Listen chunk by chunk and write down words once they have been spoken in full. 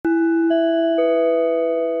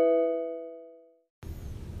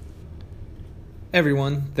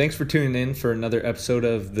Everyone, thanks for tuning in for another episode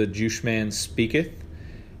of The Juice Man Speaketh.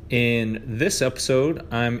 In this episode,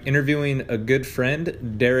 I'm interviewing a good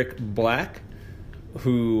friend, Derek Black,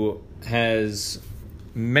 who has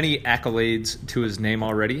many accolades to his name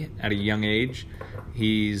already at a young age.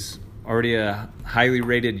 He's already a highly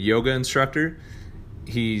rated yoga instructor.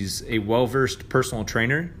 He's a well-versed personal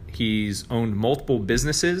trainer. He's owned multiple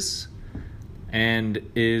businesses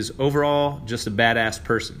and is overall just a badass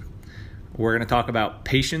person. We're going to talk about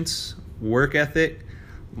patience, work ethic,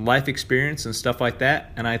 life experience, and stuff like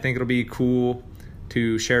that. And I think it'll be cool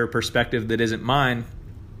to share a perspective that isn't mine,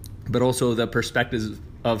 but also the perspective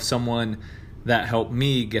of someone that helped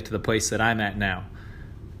me get to the place that I'm at now.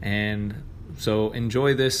 And so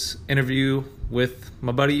enjoy this interview with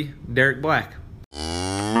my buddy, Derek Black.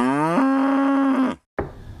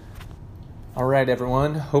 All right,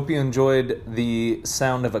 everyone. Hope you enjoyed the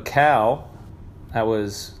sound of a cow. That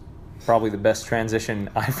was probably the best transition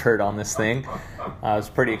I've heard on this thing. I was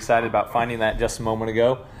pretty excited about finding that just a moment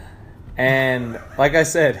ago. And like I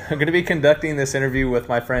said, I'm going to be conducting this interview with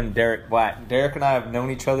my friend Derek Black. Derek and I have known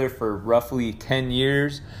each other for roughly 10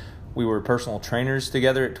 years. We were personal trainers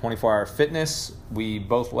together at 24 Hour Fitness. We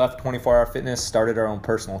both left 24 Hour Fitness, started our own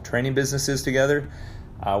personal training businesses together.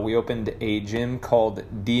 We opened a gym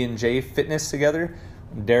called D&J Fitness together.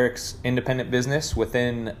 Derek's independent business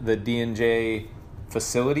within the D&J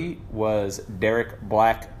facility was Derek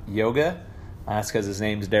Black Yoga. That's because his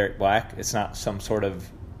name's Derek Black. It's not some sort of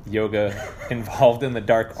yoga involved in the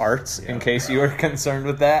dark arts, in case you were concerned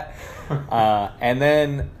with that. And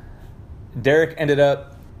then Derek ended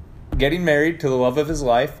up getting married to the love of his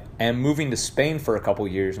life and moving to Spain for a couple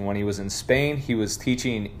years. And when he was in Spain, he was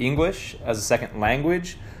teaching English as a second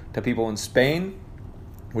language to people in Spain,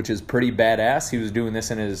 which is pretty badass. He was doing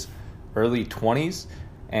this in his early 20s.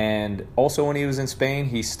 And also when he was in Spain,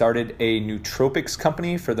 he started a nootropics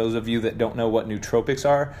company. For those of you that don't know what nootropics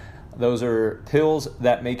are, those are pills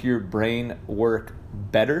that make your brain work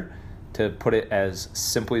better, to put it as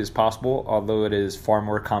simply as possible, although it is far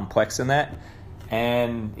more complex than that.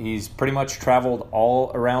 And he's pretty much traveled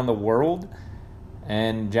all around the world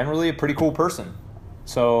and generally a pretty cool person.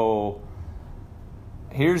 So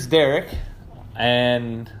here's Derek.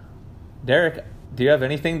 And Derek, do you have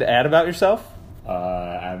anything to add about yourself?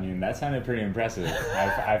 That sounded pretty impressive.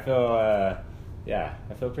 I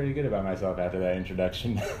feel pretty good about myself after that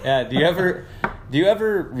introduction. Yeah. Do you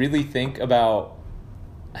ever really think about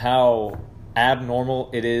how abnormal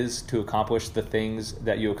it is to accomplish the things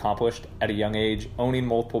that you accomplished at a young age, owning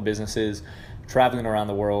multiple businesses, traveling around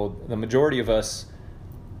the world? The majority of us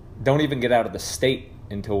don't even get out of the state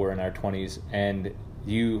until we're in our 20s, and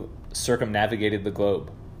you circumnavigated the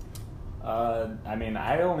globe.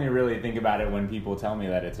 I only really think about it when people tell me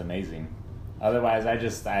that it's amazing. Otherwise, I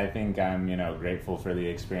think I'm, grateful for the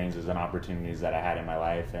experiences and opportunities that I had in my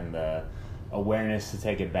life and the awareness to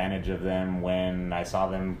take advantage of them when I saw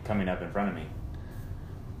them coming up in front of me.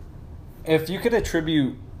 If you could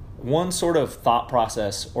attribute one sort of thought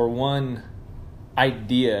process or one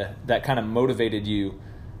idea that kind of motivated you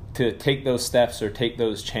to take those steps or take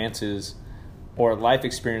those chances, or a life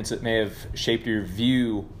experience that may have shaped your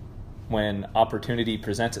view when opportunity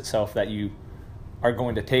presents itself, that you are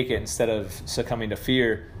going to take it instead of succumbing to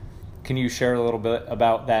fear, can you share a little bit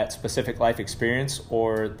about that specific life experience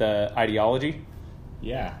or the ideology?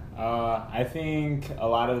 Yeah, I think a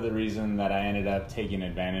lot of the reason that I ended up taking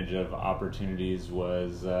advantage of opportunities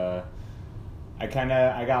was I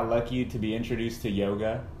got lucky to be introduced to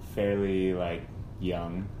yoga fairly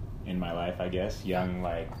young in my life, I guess. Young,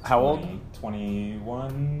 how old?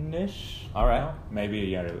 21-ish. All right. Maybe a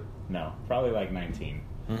year. No, probably 19.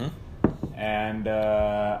 Mm-hmm. And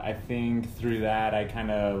I think through that I kind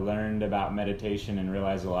of learned about meditation and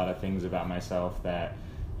realized a lot of things about myself that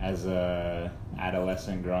as a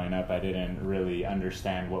adolescent growing up I didn't really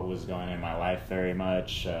understand what was going on in my life very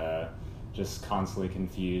much. Just constantly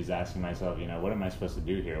confused, asking myself, what am I supposed to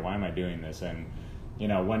do here? Why am I doing this? And,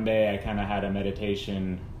 one day I kind of had a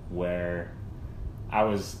meditation where I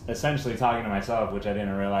was essentially talking to myself, which I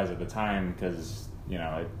didn't realize at the time because,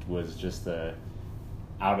 it was just a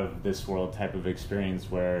out of this world type of experience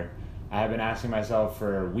where I have been asking myself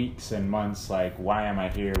for weeks and months, why am I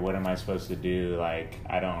here? What am I supposed to do? I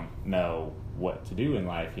don't know what to do in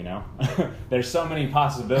life, There's so many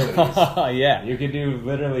possibilities. Yeah. You could do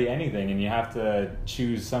literally anything, and you have to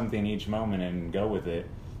choose something each moment and go with it.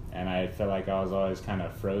 And I felt like I was always kind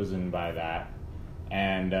of frozen by that.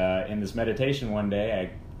 And in this meditation one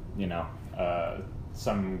day,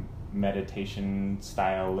 some meditation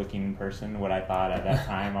style looking person, what I thought at that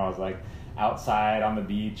time. I was like outside on the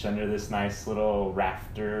beach under this nice little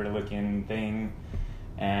rafter looking thing,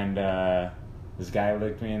 and this guy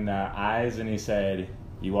looked me in the eyes and he said,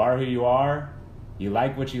 "You are who you are, you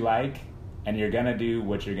like what you like, and you're gonna do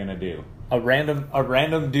what you're gonna do." A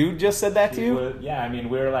random dude just said that to you? Yeah, I mean,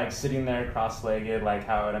 we were like sitting there cross-legged, like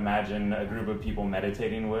how I would imagine a group of people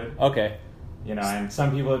meditating would. Okay. You know, and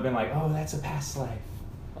some people have been like, "Oh, that's a past life."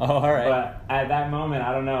 Oh, all right. But at that moment,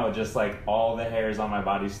 I don't know, just like all the hairs on my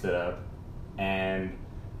body stood up, and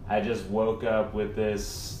I just woke up with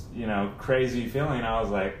this, you know, crazy feeling. I was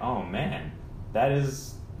like, "Oh man,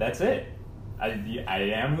 that's it. I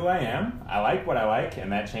am who I am. I like what I like,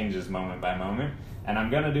 and that changes moment by moment. And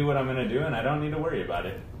I'm gonna do what I'm gonna do, and I don't need to worry about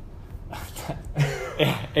it."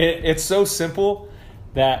 It's so simple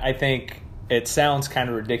that I think it sounds kind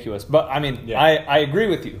of ridiculous. But I mean, Yeah. I agree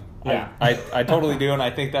with you. Yeah. I totally do, and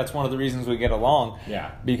I think that's one of the reasons we get along.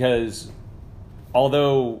 Yeah. Because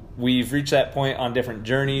although we've reached that point on different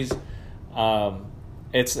journeys,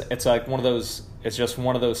 it's like one of those. It's just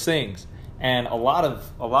one of those things. And a lot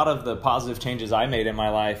of the positive changes I made in my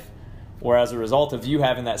life were as a result of you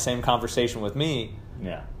having that same conversation with me.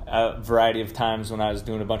 Yeah. A variety of times when I was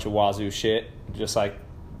doing a bunch of wazoo shit, just like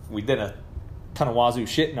we did a ton of wazoo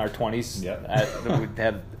shit in our 20s. Yep. We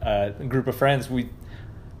had a group of friends. We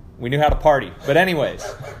knew how to party. But anyways,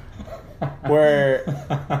 where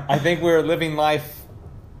I think we were living life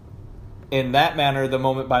in that manner, the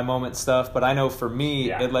moment by moment stuff. But I know for me,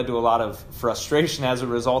 Yeah. it led to a lot of frustration as a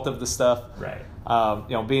result of the stuff. Right.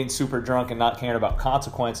 You know, being super drunk and not caring about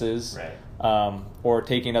consequences, Right. or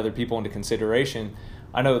taking other people into consideration.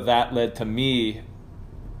 I know that led to me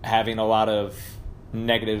having a lot of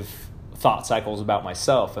negative thought cycles about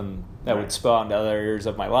myself, and that Right. would spill into other areas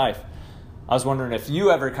of my life. I was wondering if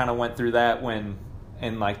you ever kind of went through that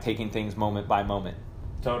in like taking things moment by moment.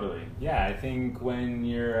 Totally. Yeah, I think when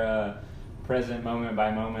you're present moment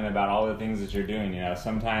by moment about all the things that you're doing, you know,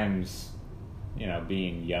 sometimes, you know,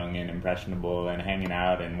 being young and impressionable and hanging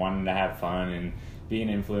out and wanting to have fun and being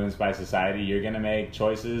influenced by society, you're going to make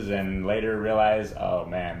choices and later realize, oh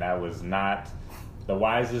man, that was not the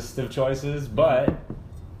wisest of choices. But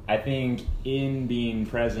I think in being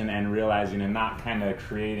present and realizing and not kind of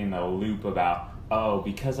creating a loop about, oh,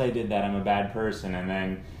 because I did that, I'm a bad person. And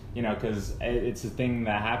then, you know, because it's a thing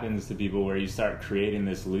that happens to people where you start creating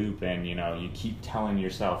this loop and, you know, you keep telling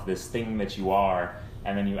yourself this thing that you are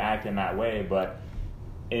and then you act in that way. But,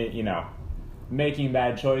 you know, making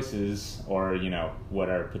bad choices or, you know, what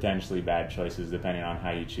are potentially bad choices depending on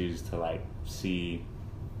how you choose to, like, see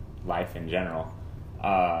life in general.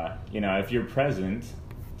 You know, if you're present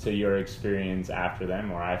to your experience after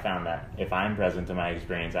them, or I found that if I'm present to my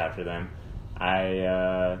experience after them,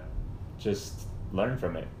 I just learn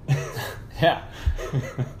from it. Yeah.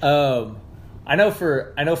 I know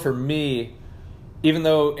for me, even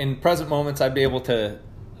though in present moments I'd be able to,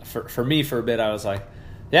 for me for a bit I was like,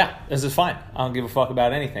 yeah, this is fine. I don't give a fuck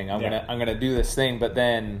about anything. I'm gonna do this thing. But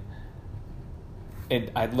then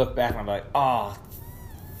I'd look back and I'm like, oh,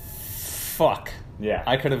 fuck. Yeah.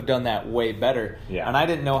 I could have done that way better. Yeah. And I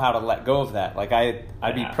didn't know how to let go of that. Like I'd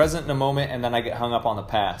be Yeah. present in a moment and then I get hung up on the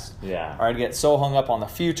past. Yeah. Or I'd get so hung up on the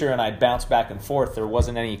future and I'd bounce back and forth. There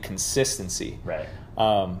wasn't any consistency. Right.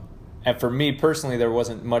 And for me personally, there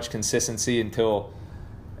wasn't much consistency until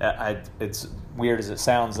it's weird as it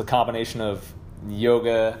sounds, the combination of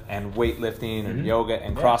yoga and weightlifting and yoga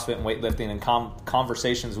and CrossFit and weightlifting and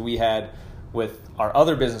conversations we had with our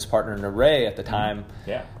other business partner, Naray, at the time.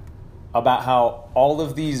 Yeah. About how all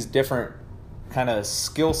of these different kind of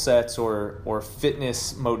skill sets or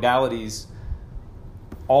fitness modalities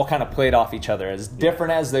all kind of played off each other, as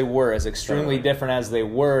different as they were, as extremely different as they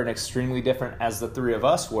were, and extremely different as the three of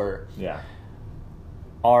us were. Yeah.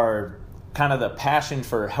 Our kind of the passion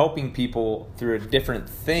for helping people through a different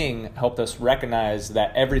thing helped us recognize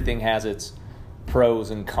that everything has its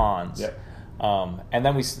pros and cons. Yep. And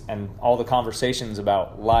then and all the conversations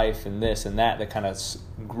about life and this and that kind of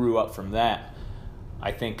grew up from that.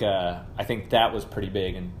 I think that was pretty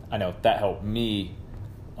big, and I know that helped me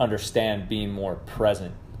understand being more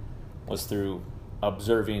present was through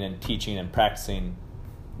observing and teaching and practicing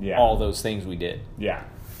all those things we did. Yeah.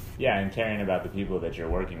 Yeah, and caring about the people that you're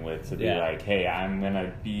working with to be like, hey, I'm going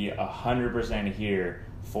to be 100% here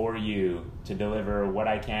for you to deliver what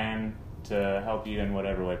I can to help you in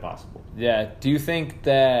whatever way possible. Yeah. Do you think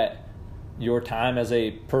that your time as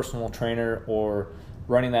a personal trainer or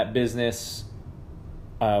running that business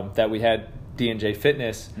that we had, D&J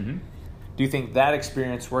Fitness, do you think that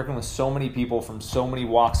experience working with so many people from so many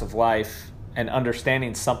walks of life and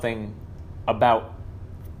understanding something about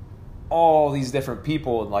all these different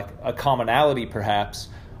people, like a commonality perhaps,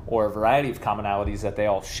 or a variety of commonalities that they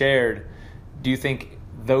all shared. Do you think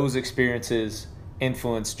those experiences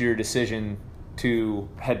influenced your decision to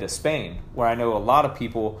head to Spain, where I know a lot of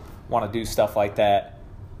people want to do stuff like that,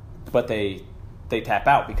 but they tap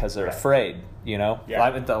out because they're afraid, you know? Yeah.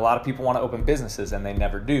 A lot of people want to open businesses and they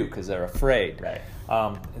never do because they're afraid. Right.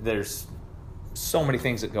 There's so many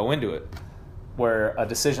things that go into it, where a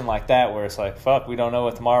decision like that, where it's like, fuck, we don't know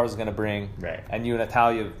what tomorrow's going to bring. Right. And you and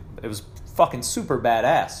Natalia, it was fucking super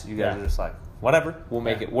badass. You guys are just like, whatever, we'll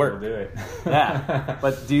make it work. We'll do it. Yeah.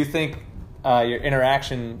 But do you think your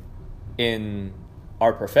interaction in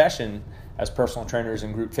our profession as personal trainers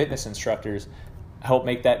and group fitness instructors helped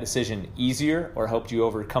make that decision easier, or helped you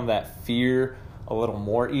overcome that fear a little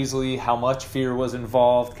more easily? How much fear was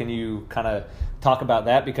involved? Can you kind of talk about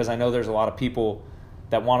that? Because I know there's a lot of people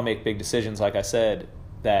that want to make big decisions, like I said,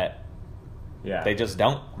 that they just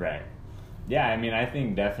don't. Right. Yeah, I mean, I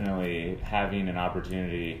think definitely having an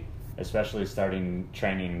opportunity, especially starting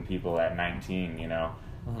training people at 19, you know,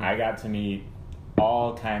 I got to meet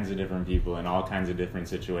all kinds of different people in all kinds of different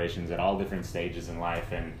situations at all different stages in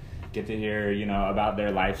life, and get to hear, you know, about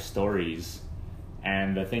their life stories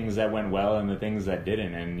and the things that went well and the things that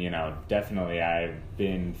didn't. And, you know, definitely I've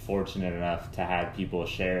been fortunate enough to have people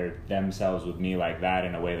share themselves with me like that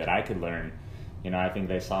in a way that I could learn. You know, I think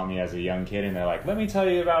they saw me as a young kid and they're like, let me tell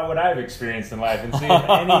you about what I've experienced in life and see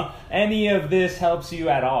if any of this helps you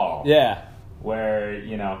at all. Yeah. Where,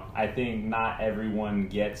 you know, I think not everyone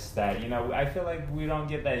gets that. You know, I feel like we don't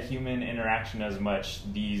get that human interaction as much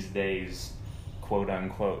these days, quote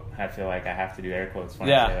unquote. I feel like I have to do air quotes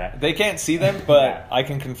when I say that. They can't see them, but I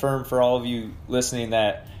can confirm for all of you listening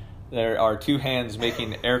that there are two hands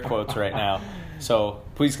making air quotes right now. So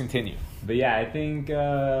please continue. But yeah, I think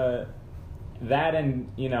that,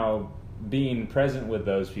 and, you know, being present with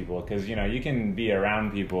those people, because, you know, you can be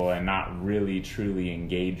around people and not really truly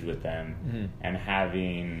engage with them, and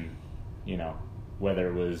having, you know, whether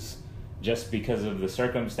it was just because of the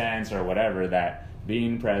circumstance or whatever, that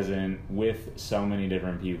being present with so many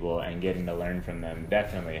different people and getting to learn from them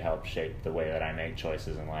definitely helped shape the way that I make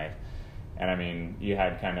choices in life. And I mean, you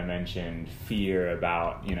had kind of mentioned fear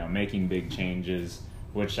about, you know, making big changes,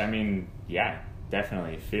 which, I mean, yeah,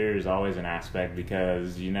 definitely. Fear is always an aspect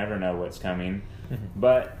because you never know what's coming.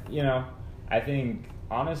 But, you know, I think,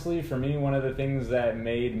 honestly, for me, one of the things that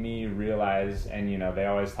made me realize, and, you know, they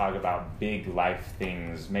always talk about big life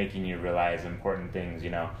things, making you realize important things, you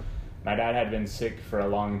know. My dad had been sick for a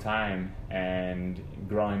long time, and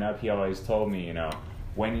growing up, he always told me, you know,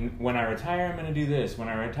 when I retire, I'm going to do this. When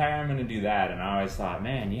I retire, I'm going to do that. And I always thought,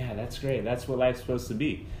 man, yeah, that's great. That's what life's supposed to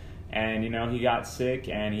be. And, you know, he got sick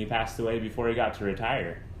and he passed away before he got to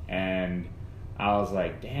retire. And I was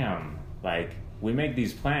like, damn, like, we make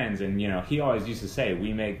these plans. And, you know, he always used to say,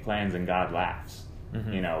 we make plans and God laughs.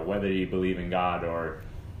 You know, whether you believe in God or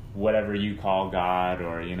whatever you call God,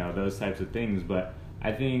 or, you know, those types of things. But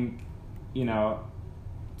I think, you know,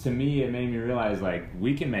 to me, it made me realize, like,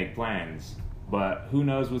 we can make plans, but who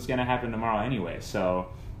knows what's going to happen tomorrow anyway. So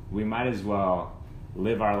we might as well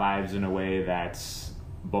live our lives in a way that's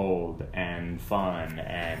bold and fun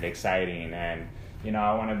and exciting. And, you know,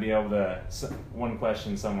 I want to be able to, one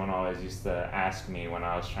question someone always used to ask me when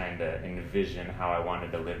I was trying to envision how I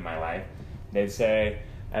wanted to live my life, they'd say,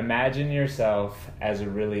 imagine yourself as a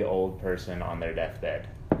really old person on their deathbed.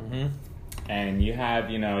 And you have,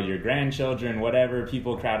 you know, your grandchildren, whatever,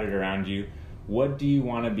 people crowded around you. What do you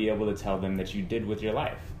want to be able to tell them that you did with your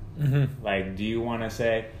life? Like, do you want to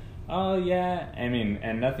say, oh, yeah, I mean,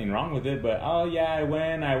 and nothing wrong with it, but, oh, yeah, I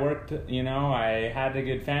went, I worked, you know, I had a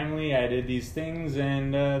good family, I did these things,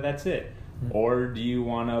 and that's it. Or do you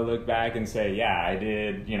want to look back and say, yeah, I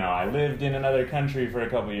did, you know, I lived in another country for a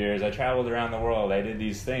couple of years, I traveled around the world, I did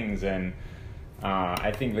these things. And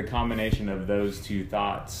I think the combination of those two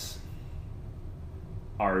thoughts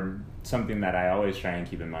are something that I always try and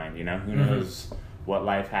keep in mind. You know, who knows what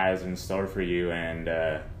life has in store for you,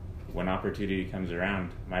 and when opportunity comes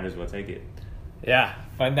around, might as well take it. Yeah,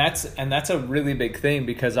 and that's a really big thing,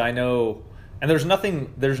 because I know, and there's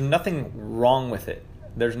nothing wrong with it.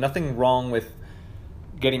 There's nothing wrong with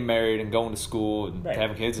getting married and going to school and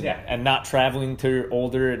having kids and not traveling till you're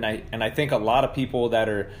older. And I think a lot of people that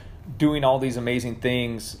are doing all these amazing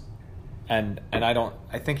things, and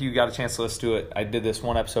I think you got a chance to listen to it. I did this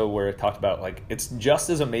one episode where it talked about, like, it's just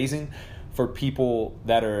as amazing for people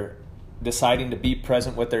that are deciding to be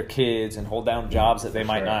present with their kids and hold down jobs that they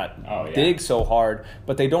might not dig so hard,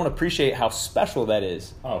 but they don't appreciate how special that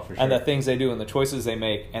is. Oh, for sure. And the things they do and the choices they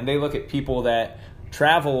make. And they look at people that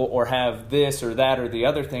travel or have this or that or the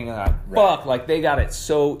other thing, and I'm like, fuck, like they got it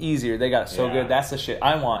so easier, they got it so good. That's the shit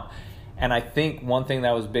I want. And I think one thing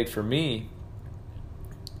that was big for me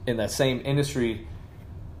in that same industry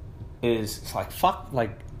is it's like, fuck,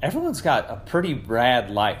 like everyone's got a pretty rad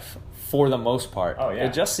life for the most part. Oh, yeah.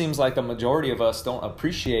 It just seems like the majority of us don't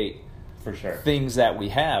appreciate For sure. things that we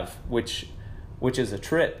have, which is a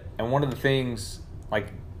trip. And one of the things like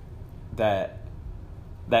that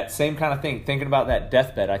same kind of thing, thinking about that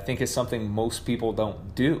deathbed, I think is something most people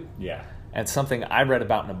don't do. Yeah. And something I read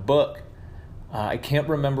about in a book. I can't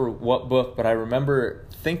remember what book, but I remember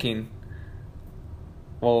thinking,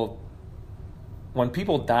 well, when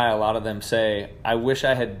people die, a lot of them say, I wish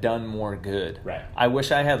I had done more good. Right. I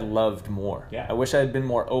wish I had loved more. Yeah. I wish I had been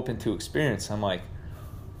more open to experience. I'm like,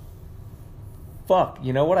 fuck,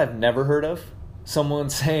 you know what I've never heard of? Someone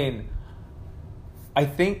saying, I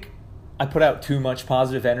think I put out too much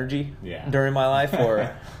positive energy during my life,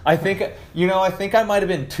 or I think I might have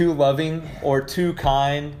been too loving or too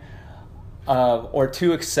kind or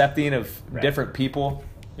too accepting of different people.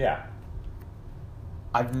 Yeah.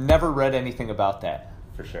 I've never read anything about that.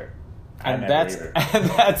 For sure. And that's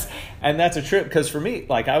a trip, because for me,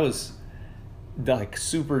 like I was like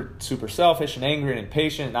super super selfish and angry and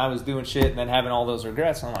impatient, and I was doing shit and then having all those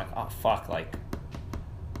regrets, and I'm like, oh fuck, like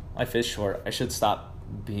life is short. I should stop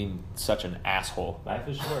being such an asshole. Life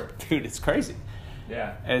is short. Dude, it's crazy.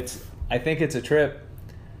 Yeah. I think it's a trip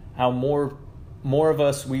how more of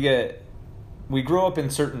us we grow up in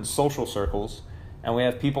certain social circles, and we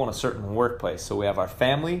have people in a certain workplace. So we have our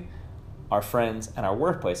family, our friends, and our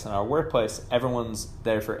workplace. And our workplace, everyone's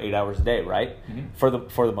there for 8 hours a day, right? Mm-hmm. For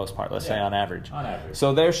the most part, let's say on average. On average.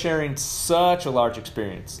 So they're sharing such a large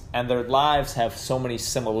experience, and their lives have so many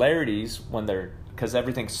similarities because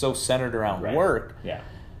everything's so centered around work. Yeah.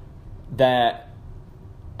 That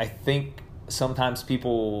I think sometimes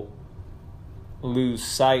people lose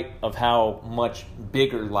sight of how much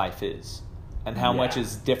bigger life is and how much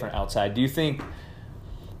is different outside. Do you think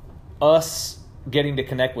us getting to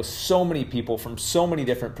connect with so many people from so many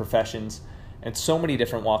different professions and so many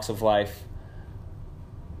different walks of life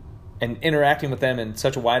and interacting with them in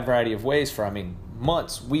such a wide variety of ways for,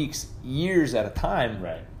 months, weeks, years at a time,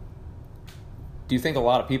 do you think a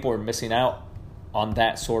lot of people are missing out on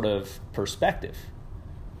that sort of perspective?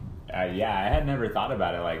 I had never thought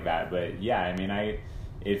about it like that, but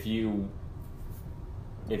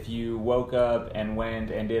if you woke up and went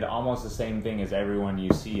and did almost the same thing as everyone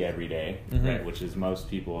you see every day, right, which is most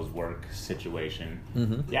people's work situation,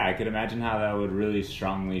 I could imagine how that would really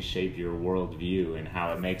strongly shape your worldview and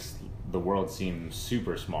how it makes the world seem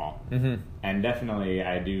super small. And definitely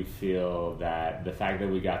I do feel that the fact that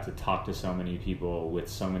we got to talk to so many people with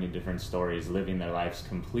so many different stories, living their lives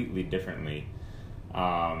completely differently,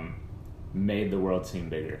 made the world seem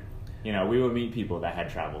bigger. We would meet people that had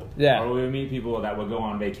traveled. Yeah. Or we would meet people that would go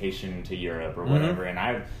on vacation to Europe or whatever.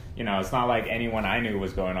 And it's not like anyone I knew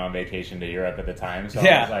was going on vacation to Europe at the time. So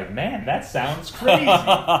I was like, man, that sounds crazy.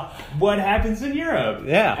 What happens in Europe?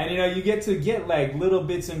 Yeah. And, you get to get like little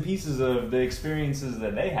bits and pieces of the experiences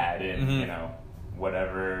that they had in,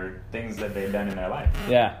 whatever things that they've done in their life.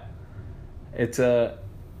 Yeah. It's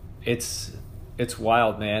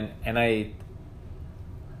wild, man. And I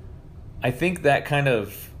think that kind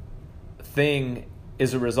of thing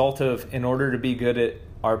is a result of, in order to be good at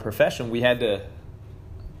our profession, we had to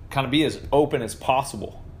kind of be as open as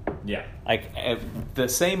possible. Yeah. Like the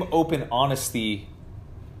same open honesty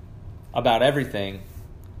about everything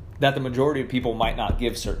that the majority of people might not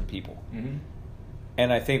give certain people.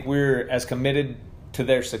 And I think we're as committed to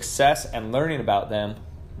their success and learning about them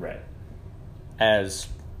as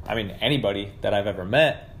anybody that I've ever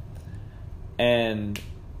met. And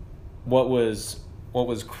what was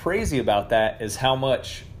crazy about that is how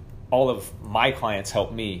much all of my clients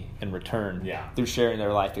helped me in return through sharing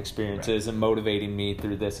their life experiences and motivating me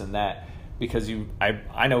through this and that. Because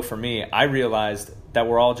I know for me, I realized that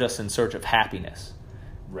we're all just in search of happiness.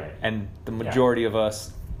 Right. And the majority of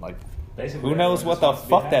us, basically, who knows what the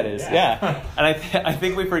fuck that is. Yeah. And I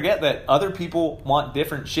think we forget that other people want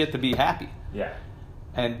different shit to be happy. Yeah.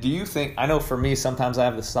 And do you think, I know for me, sometimes I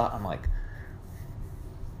have this thought, I'm like,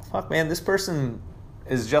 fuck, man, this person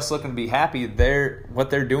is just looking to be happy. What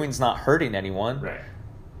they're doing is not hurting anyone. Right.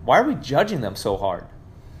 Why are we judging them so hard?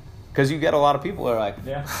 Because you get a lot of people that are like,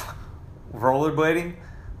 rollerblading,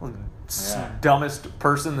 dumbest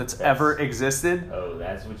person that's ever existed. Oh,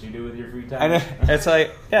 that's what you do with your free time? And it's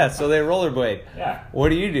like, so they rollerblade. Yeah. What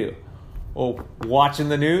do you do? Oh, watching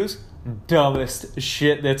the news? Dumbest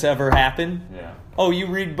shit that's ever happened. Yeah. Oh, you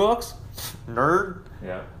read books? Nerd.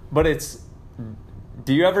 Yeah. But it's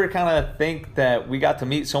do you ever kind of think that we got to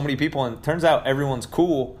meet so many people and it turns out everyone's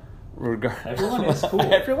cool? Everyone is cool.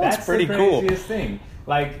 Everyone's That's pretty the cool. craziest thing.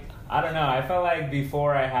 Like, I don't know. I felt like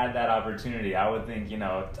before I had that opportunity, I would think,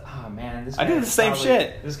 oh man, this I do guy's the same probably-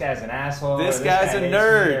 shit. This guy's an asshole. This or guy's guy a hates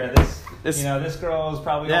nerd. me, or this girl is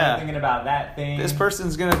probably only thinking about that thing. This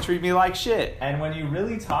person's going to treat me like shit. And when you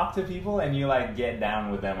really talk to people and you like get down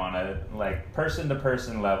with them on a like person to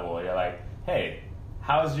person level, you're like, hey,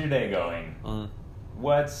 how's your day going?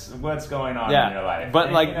 What's going on in your life? But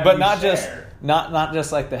And, like, but you not share. just not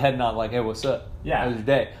just like the head nod, like, hey, what's up? Yeah. How's your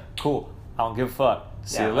day? Cool. I don't give a fuck.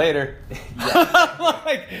 See Yeah. you later.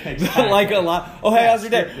 like, Exactly. like a lot. Oh, hey, Yeah, how's your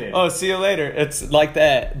day? scripted. Oh, see you later. It's like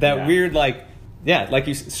that Yeah. weird, like, like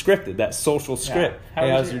you scripted, that social script. Yeah. Hey,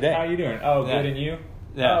 how's your day? How you doing? Oh, Yeah. good, and you?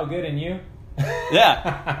 Yeah. Oh, good, and you?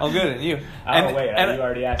 Yeah, I'm good, and you? Oh, wait, you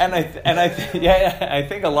already asked and me. I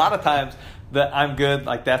think a lot of times that I'm good,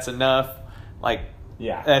 like that's enough, like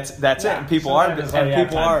Yeah. that's it. Yeah. And people Sometimes that's all you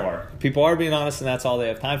have people are being honest, and that's all they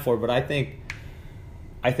have time for. But I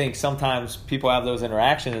think sometimes people have those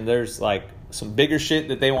interactions, and there's like some bigger shit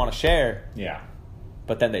that they want to share, Yeah.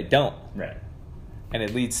 but then they don't, Right. and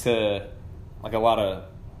it leads to like a lot of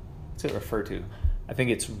what's it refer to? I think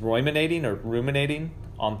it's ruminating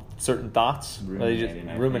on certain thoughts. Ruminating,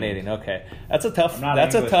 I Ruminating. think. Okay, that's a tough. I'm not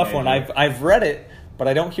That's an a tough English one. major. I've read it, but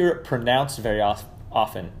I don't hear it pronounced very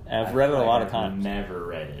often. And I've read it a lot of I've times. Never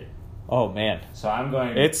read it. Oh man. So I'm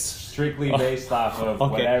going It's- strictly based off of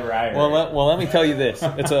Okay. whatever I heard. Well, let me tell you this.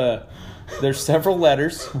 There's several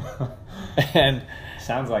letters, and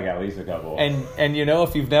Sounds like at least a couple. and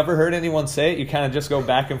if you've never heard anyone say it, you kind of just go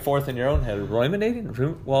back and forth in your own head. Ruminating?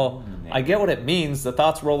 Well, I get what it means. The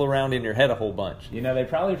thoughts roll around in your head a whole bunch. they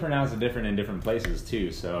probably pronounce it different in different places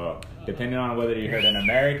too. So depending on whether you heard an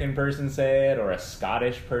American person say it or a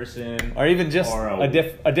Scottish person, Or even just Or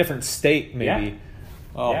a different state, maybe. Yeah.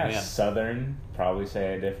 Oh, yeah, man. Southern probably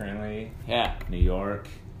say it differently. Yeah. New York.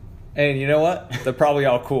 And you know what? They're probably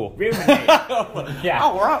all cool. Ruminate. Yeah.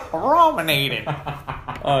 Oh, we're ruminating.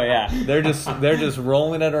 Oh, yeah. They're just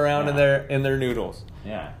rolling it around in their noodles.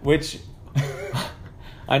 Yeah. Which,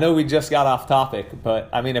 I know we just got off topic, but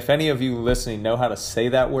I mean, if any of you listening know how to say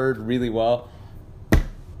that word really well,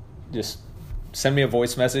 just send me a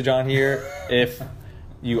voice message on here. If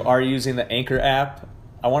you are using the Anchor app,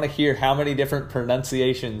 I want to hear how many different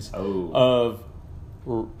pronunciations of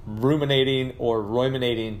ruminating or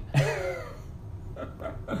ruminating.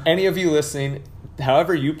 Any of you listening,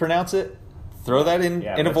 however you pronounce it, throw that in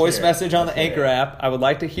a let's voice hear it. message on Let's the hear Anchor it. app. I would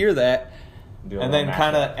like to hear that. Do a And little then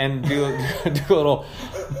kind of mashup. do a little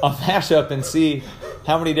mashup and see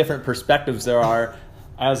how many different perspectives there are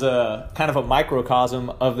as a kind of a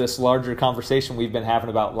microcosm of this larger conversation we've been having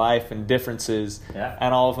about life and differences,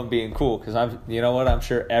 and all of them being cool. Because I'm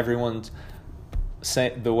sure everyone's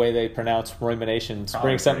the way they pronounce ruminations Probably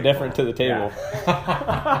brings something pretty different cool. to the table.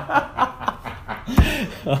 Yeah.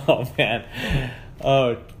 Oh man.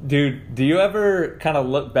 Oh, dude, do you ever kind of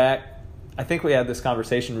look back? I think we had this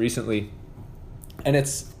conversation recently, and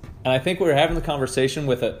I think we were having the conversation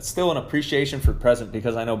with still an appreciation for present,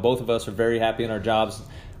 because I know both of us are very happy in our jobs,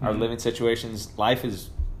 our living situations. Life is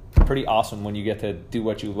pretty awesome when you get to do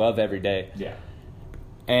what you love every day. Yeah.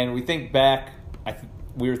 And we think back,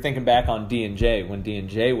 we were thinking back on D&J when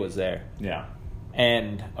D&J was there. Yeah.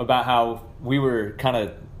 And about how we were kind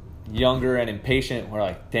of younger and impatient. We're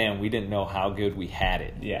like, damn, we didn't know how good we had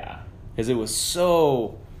it. Yeah. Because it was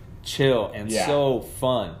so chill and so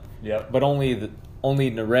fun. Yep. But only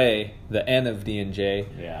Naray, the N of D&J,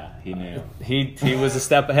 Yeah, he knew. he was a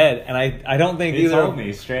step ahead. And I don't think He either. told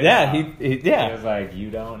me straight Yeah, out. he He was like, you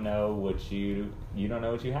don't know what you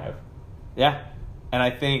have. Yeah. And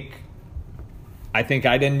I think I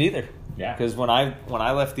didn't either. Yeah. Because when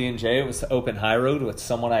I left D&J, it was open high road with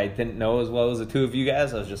someone I didn't know as well as the two of you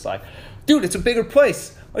guys. I was just like, dude, it's a bigger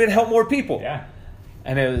place. We're gonna help more people. Yeah.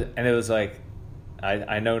 And it was like,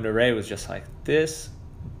 I know Naray was just like, this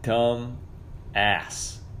dumb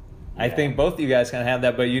ass. I Yeah. think both of you guys kind of had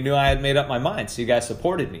that, but you knew I had made up my mind, so you guys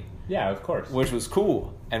supported me, Yeah, of course. which was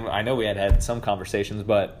cool. And I know we had some conversations,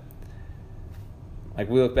 but like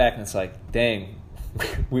we look back and it's like, dang,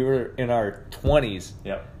 we were in our 20s.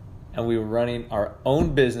 Yep. And we were running our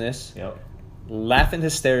own business, Yep. laughing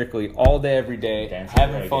hysterically all day, every day, Dancing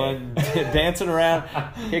having reggae. fun, dancing around,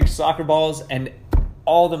 kick soccer balls, and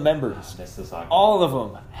all the members, Just the soccer. all of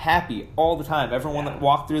them, happy all the time. Everyone Yeah. that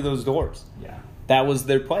walked through those doors, Yeah. that was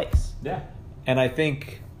their place. Yeah. And I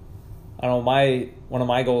think, I don't know, one of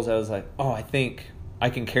my goals, I was like, oh, I think I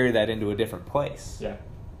can carry that into a different place. Yeah.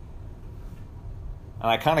 And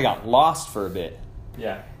I kind of got lost for a bit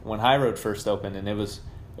Yeah. when High Road first opened, and it was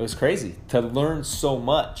It was crazy to learn so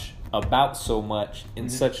much about so much in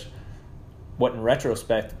such what, in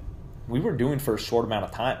retrospect, we were doing for a short amount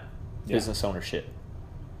of time. Business ownership.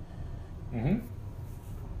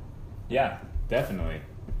 Yeah, definitely.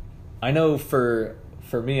 I know for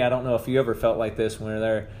me, I don't know if you ever felt like this when we were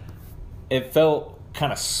there. It felt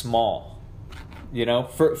kind of small. You know,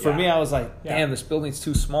 for me, I was like, damn, this building's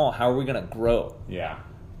too small. How are we gonna grow? Yeah.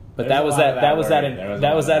 But that was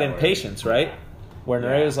that impatience, right? Yeah. Where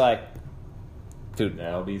Ray was like, dude,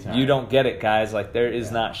 there'll be time. You don't get it, guys. Like, there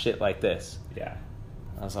is not shit like this. Yeah.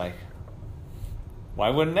 I was like, why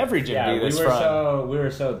wouldn't every gym be this we fun? We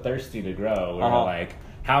were so thirsty to grow. We were like,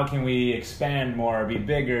 how can we expand more, be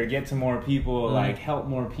bigger, get to more people, like help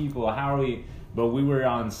more people? How are we? But we were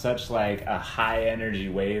on such like a high energy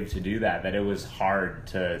wave to do that it was hard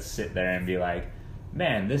to sit there and be like,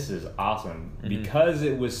 man, this is awesome. Because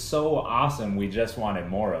it was so awesome, we just wanted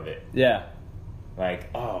more of it. Yeah.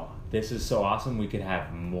 Like, oh, this is so awesome, we could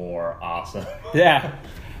have more awesome. Yeah.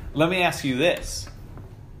 Let me ask you this.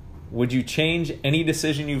 Would you change any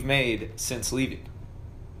decision you've made since leaving?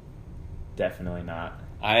 Definitely not.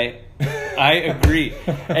 I agree.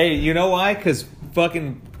 Hey, you know why? Because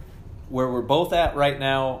fucking where we're both at right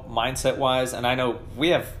now, mindset-wise, and I know we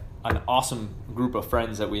have an awesome group of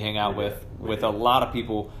friends that we hang out with a lot of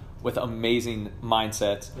people with amazing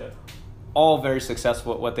mindsets, all very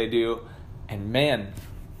successful at what they do, and man,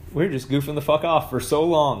 we're just goofing the fuck off for so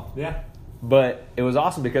long. Yeah. But it was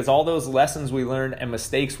awesome because all those lessons we learned and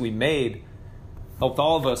mistakes we made helped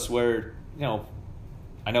all of us where, you know,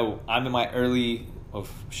 I know I'm in my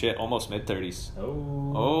almost mid-30s.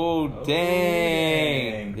 Oh,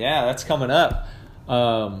 dang. Yeah, that's coming up.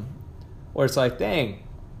 Where it's like, dang,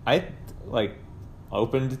 I,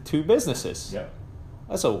 opened 2 businesses. Yep.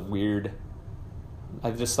 That's a weird... I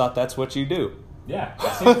just thought that's what you do. Yeah.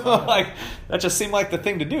 That seems normal. That just seemed like the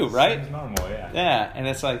thing to do, right? Seems normal, yeah. Yeah, and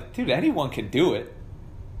it's like, dude, anyone can do it.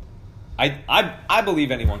 I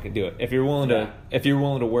believe anyone can do it if you're willing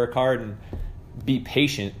to work hard and be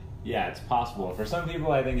patient. Yeah, it's possible. For some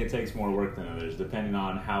people, I think it takes more work than others, depending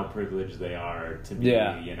on how privileged they are to be,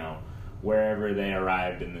 wherever they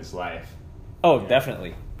arrived in this life. Oh,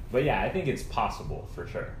 definitely. But yeah, I think it's possible for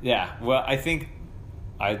sure. Yeah, well, I think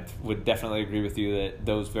I would definitely agree with you that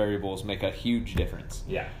those variables make a huge difference.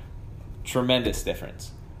 Yeah. Tremendous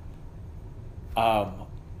difference.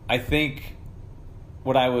 I think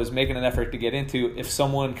what I was making an effort to get into, if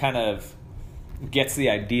someone kind of gets the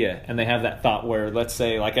idea and they have that thought where, let's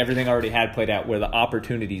say, like everything already had played out, where the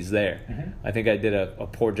opportunity's there. I think I did a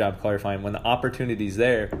poor job clarifying. When the opportunity's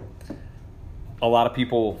there, a lot of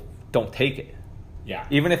people don't take it. Yeah.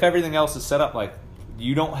 Even if everything else is set up, like,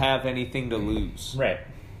 you don't have anything to lose. Right.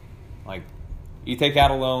 Like, you take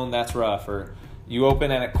out a loan, that's rough, or you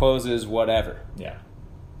open and it closes, whatever. Yeah.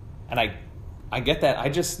 And I get that. I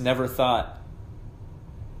just never thought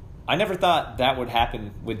that would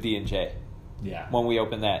happen with D&J. Yeah. When we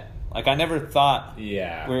opened that. Like, I never thought we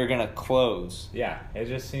were going to close. Yeah. It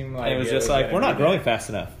just seemed like... It was just like, we're not growing fast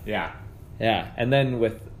enough. Yeah. Yeah. And then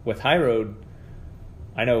with High Road,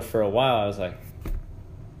 I know for a while I was like,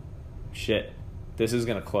 shit, this is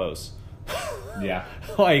going to close. Yeah.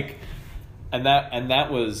 And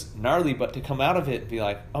that was gnarly, but to come out of it and be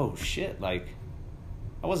like, oh shit, like,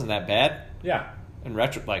 that wasn't that bad. Yeah. In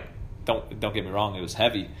retro, like, don't get me wrong, it was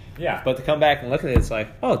heavy. Yeah. But to come back and look at it, it's like,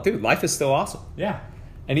 oh, dude, life is still awesome. Yeah.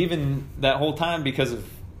 And even that whole time, because of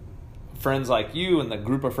friends like you and the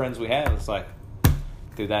group of friends we have, it's like,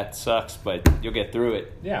 dude, that sucks, but you'll get through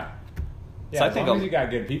it. Yeah. Yeah, So as long as you got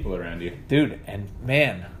good people around you. Dude, and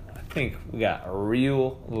man, I think we got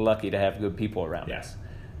real lucky to have good people around us.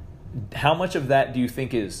 How much of that do you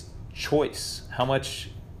think is choice? How much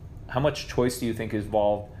choice do you think is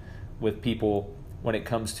involved with people when it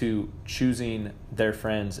comes to choosing their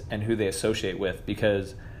friends and who they associate with?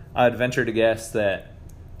 Because I'd venture to guess that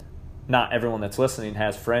not everyone that's listening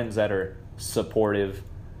has friends that are supportive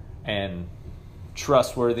and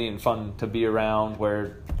trustworthy and fun to be around,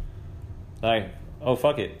 where, like, oh,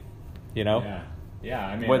 fuck it, you know? Yeah. Yeah,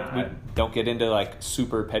 I mean... we don't get into, like,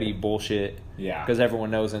 super petty bullshit. Yeah. Because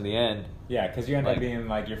everyone knows in the end. Yeah, because you end up being,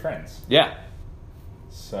 like, your friends. Yeah.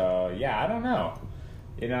 So, yeah, I don't know.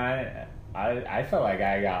 You know, I felt like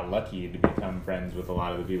I got lucky to become friends with a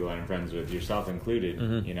lot of the people I'm friends with, yourself included.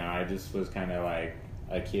 Mm-hmm. You know, I just was kind of like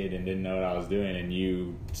a kid and didn't know what I was doing, and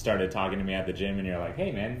you started talking to me at the gym, and you're like,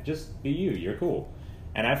 hey, man, just be you. You're cool.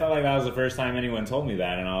 And I felt like that was the first time anyone told me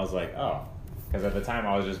that, and I was like, oh. Because at the time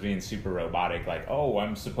I was just being super robotic, like, oh,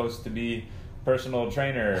 I'm supposed to be personal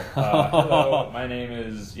trainer. Hello, my name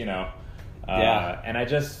is, and I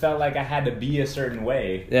just felt like I had to be a certain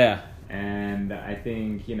way. Yeah. And I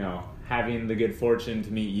think, having the good fortune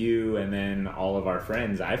to meet you and then all of our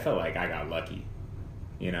friends, I felt like I got lucky,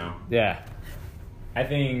 Yeah. I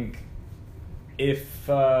think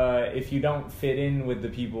if you don't fit in with the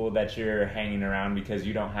people that you're hanging around because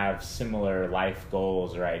you don't have similar life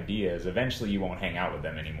goals or ideas, eventually you won't hang out with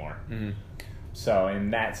them anymore. Mm-hmm. So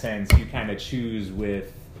in that sense, you kind of choose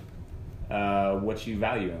with what you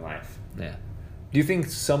value in life. Yeah. Do you think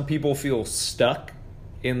some people feel stuck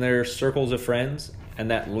in their circles of friends and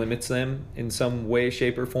that limits them in some way,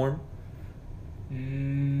 shape, or form?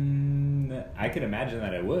 I could imagine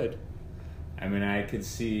that it would. I mean, I could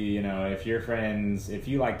see, if your friends, if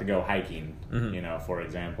you like to go hiking, mm-hmm. For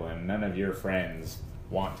example, and none of your friends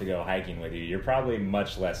want to go hiking with you, you're probably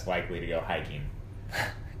much less likely to go hiking.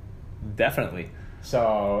 Definitely.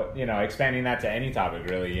 So, expanding that to any topic,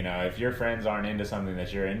 really, if your friends aren't into something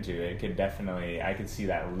that you're into, it could definitely, I could see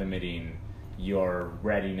that limiting your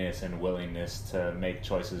readiness and willingness to make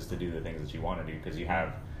choices to do the things that you want to do because you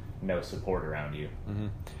have no support around you. Mm-hmm.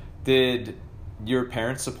 Did your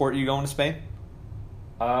parents support you going to Spain?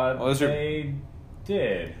 They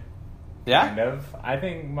did. Yeah? Kind of. I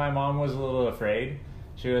think my mom was a little afraid.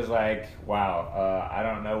 She was like, wow, I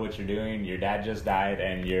don't know what you're doing. Your dad just died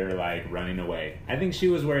and you're like running away. I think she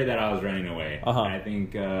was worried that I was running away. Uh-huh. I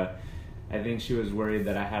think she was worried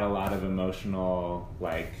that I had a lot of emotional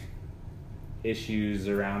issues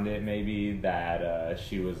around it maybe that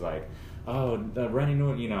she was like, oh, the running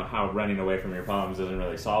away, how running away from your problems doesn't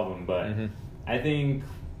really solve them. But mm-hmm. I think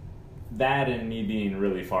that and me being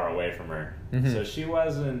really far away from her. Mm-hmm. So she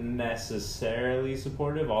wasn't necessarily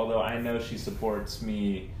supportive, although I know she supports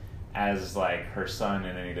me as her son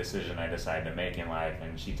in any decision I decide to make in life.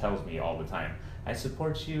 And she tells me all the time, I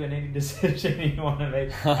support you in any decision you want to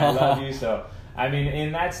make. I love you. So, I mean,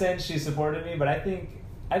 in that sense, she supported me, but I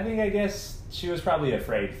guess she was probably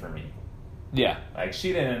afraid for me. Yeah.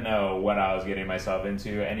 She didn't know what I was getting myself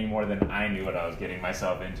into any more than I knew what I was getting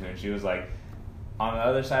myself into. And she was like, on the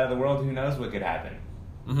other side of the world, who knows what could happen?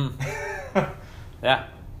 Mm-hmm. Yeah.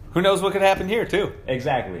 Who knows what could happen here, too?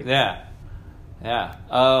 Exactly. Yeah. Yeah.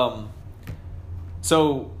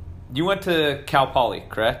 So, you went to Cal Poly,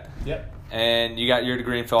 correct? Yep. And you got your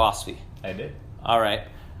degree in philosophy. I did. All right.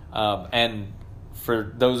 And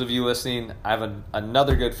for those of you listening, I have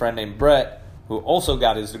another good friend named Brett who also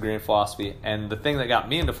got his degree in philosophy. And the thing that got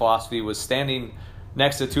me into philosophy was standing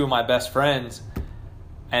next to two of my best friends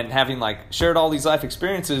and having shared all these life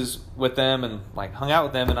experiences with them and hung out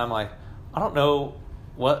with them. And I'm like, I don't know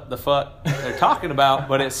what the fuck they're talking about,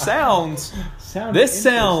 but it sounds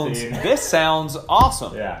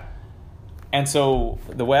awesome. Yeah. And so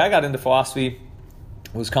the way I got into philosophy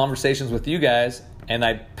was conversations with you guys, and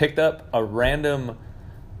I picked up a random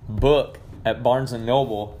book at Barnes &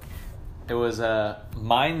 Noble. It was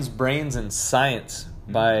Minds, Brains, and Science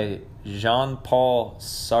by Jean-Paul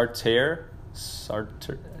Sartre.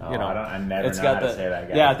 I never know how to say that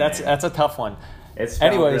guy's Yeah, name. that's a tough one. It's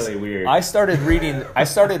spelled really weird. I started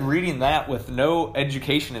reading that with no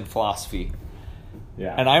education in philosophy.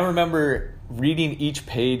 Yeah. And I remember reading each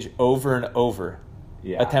page over and over,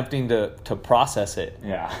 attempting to process it.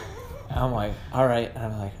 Yeah. And I'm like, all right.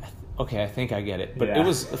 And I'm like, okay, I think I get it. But it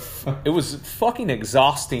was fucking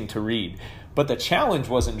exhausting to read. But the challenge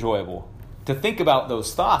was enjoyable. To think about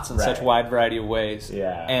those thoughts in such a wide variety of ways.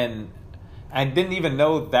 Yeah. And I didn't even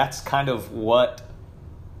know that's kind of what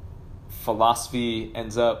philosophy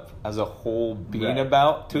ends up as a whole being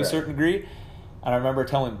about to a certain degree. And I remember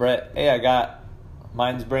telling Brett, hey, I got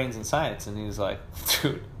Minds, Brains, and Science. And he was like,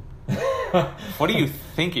 dude, what are you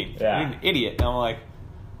thinking? Yeah. You're an idiot. And I'm like,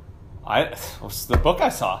 it's the book I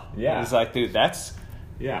saw. Yeah. He's like, dude, that's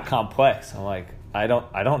complex. I'm like, I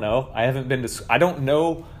don't know. I don't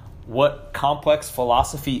know what complex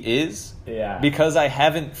philosophy is. Yeah. Because I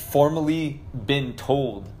haven't formally been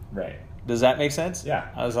told. Right. Does that make sense? Yeah.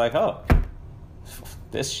 I was like, oh,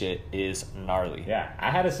 this shit is gnarly. Yeah.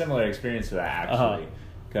 I had a similar experience to that, actually.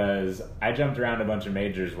 Because I jumped around a bunch of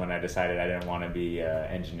majors when I decided I didn't want to be an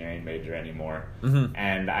engineering major anymore. Mm-hmm.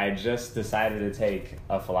 And I just decided to take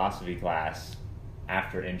a philosophy class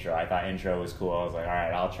after intro. I thought intro was cool. I was like, all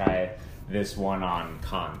right, I'll try this one on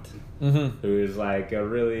Kant, who is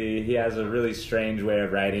he has a really strange way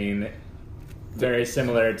of writing, very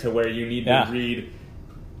similar to where you need to read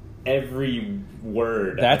every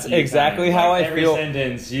word. That's exactly how I feel. Every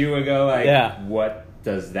sentence, you would go what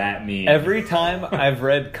does that mean? Every time I've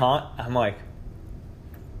read Kant, I'm like,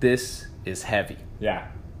 this is heavy. Yeah.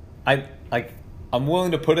 I'm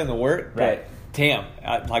willing to put in the work, but damn,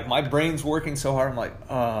 my brain's working so hard. I'm like,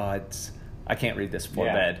 I I can't read this before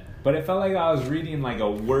Yeah. bed. But it felt like I was reading like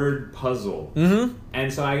a word puzzle. Mm-hmm.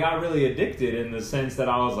 And so I got really addicted in the sense that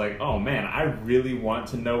I was like, oh man, I really want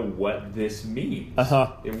to know what this means. Uh-huh.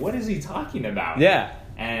 What is he talking about? Yeah.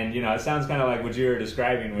 And, you know, it sounds kind of like what you were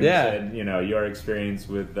describing when you said, you know, your experience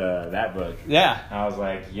with that book. Yeah. I was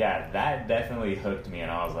like, yeah, that definitely hooked me.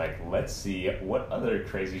 And I was like, let's see what other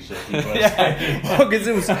crazy shit people are saying. Well, because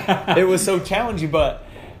it was so challenging. But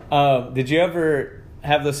did you ever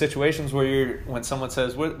have those situations where when someone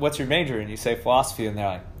says, what's your major? And you say philosophy, and they're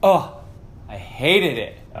like, oh, I hated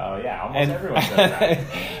it. Oh, yeah, almost everyone says that.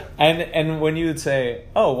 and when you would say,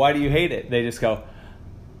 oh, why do you hate it? They just go,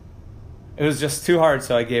 it was just too hard,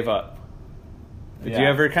 so I gave up. Did you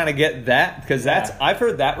ever kind of get that? Because I've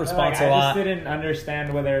heard that response a lot. I just didn't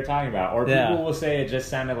understand what they were talking about. Or people will say it just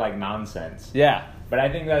sounded like nonsense. Yeah. But I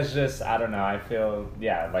think that's just, I don't know, I feel,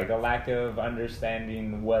 like a lack of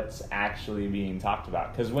understanding what's actually being talked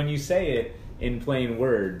about. Because when you say it in plain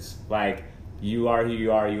words, like, you are who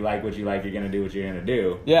you are, you like what you like, you're going to do what you're going to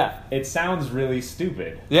do. Yeah. It sounds really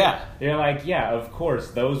stupid. Yeah. You're like, yeah, of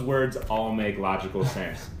course, those words all make logical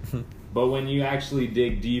sense. But when you actually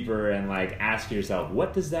dig deeper and, like, ask yourself,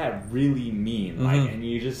 what does that really mean? Mm-hmm. Like, and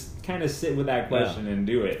you just kind of sit with that question and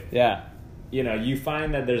do it. Yeah. You know, you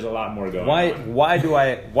find that there's a lot more going on. Why do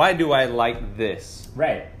I like this?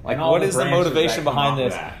 Right. Like, what is the motivation behind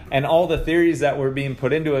this? And all the theories that were being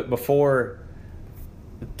put into it before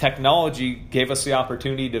technology gave us the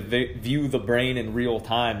opportunity to view the brain in real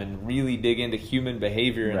time and really dig into human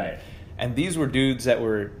behavior. Right. And these were dudes that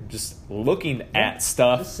were just looking at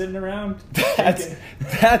stuff. Just sitting around.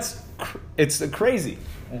 It's crazy.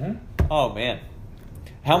 Mm-hmm. Oh, man.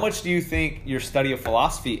 How much do you think your study of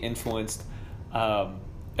philosophy influenced?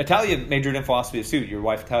 Italia majored in philosophy too. Your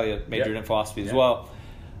wife Italia majored in philosophy as well.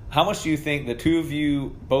 How much do you think the two of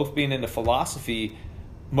you both being into philosophy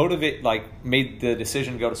made the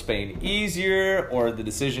decision to go to Spain easier, or the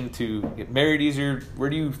decision to get married easier? Where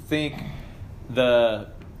do you think the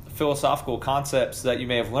philosophical concepts that you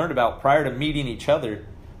may have learned about prior to meeting each other,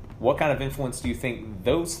 what kind of influence do you think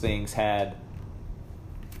those things had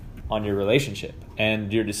on your relationship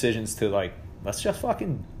and your decisions to, like, let's just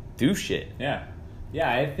fucking do shit? Yeah.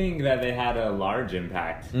 Yeah, I think that they had a large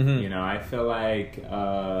impact. Mm-hmm. You know, I feel like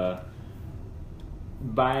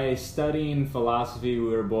by studying philosophy, we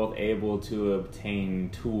were both able to obtain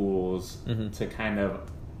tools to kind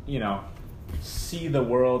of, you know, see the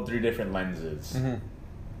world through different lenses. Mm-hmm.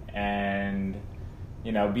 And,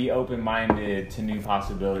 you know, be open-minded to new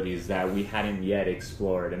possibilities that we hadn't yet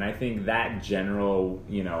explored. And I think that general,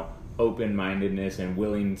 you know, open-mindedness and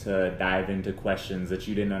willing to dive into questions that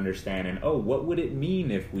you didn't understand, and what would it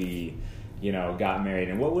mean if we, you know, got married,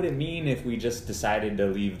 and what would it mean if we just decided to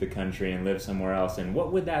leave the country and live somewhere else, and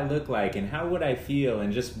what would that look like, and how would I feel,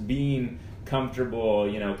 and just being comfortable,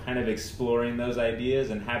 you know, kind of exploring those ideas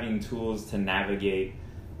and having tools to navigate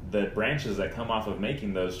the branches that come off of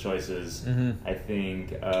making those choices. I think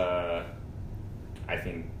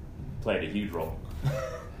played a huge role.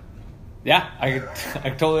 Yeah, I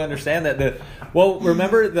totally understand that.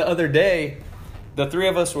 Remember the other day, the three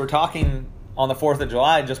of us were talking on the 4th of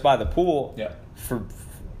July just by the pool. Yeah.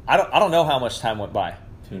 I don't know how much time went by,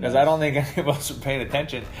 because I don't think any of us were paying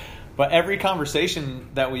attention. But every conversation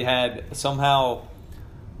that we had somehow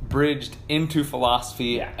bridged into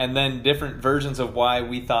philosophy, and then different versions of why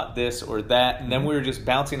we thought this or that, and then we were just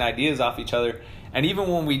bouncing ideas off each other. And even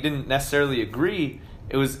when we didn't necessarily agree,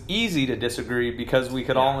 it was easy to disagree because we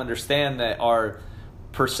could all understand that our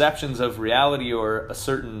perceptions of reality or a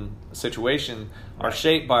certain situation are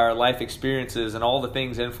shaped by our life experiences and all the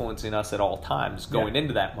things influencing us at all times going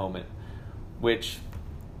into that moment, which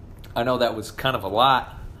I know that was kind of a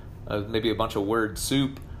lot, maybe a bunch of word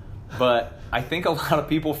soup, but I think a lot of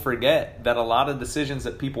people forget that a lot of decisions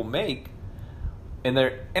that people make in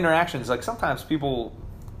their interactions, like sometimes people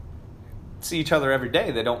see each other every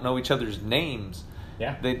day, they don't know each other's names.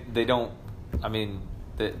 Yeah. They don't, I mean,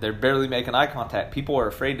 they're barely making eye contact. People are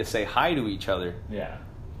afraid to say hi to each other. Yeah.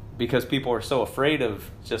 Because people are so afraid of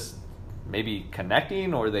just maybe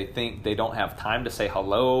connecting, or they think they don't have time to say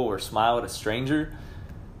hello or smile at a stranger.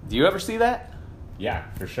 Do you ever see that? Yeah,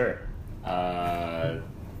 for sure.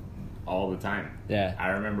 All the time. Yeah. I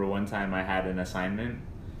remember one time I had an assignment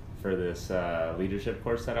for this leadership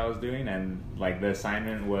course that I was doing, and like the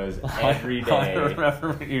assignment was every day. I don't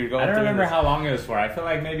remember how long it was for. I feel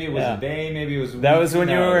like maybe it was a day, maybe it was a week. That was when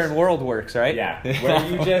you were in WorldWorks, right? Yeah, where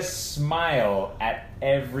you just smile at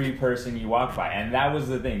every person you walk by, and that was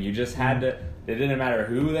the thing. You just had to, It didn't matter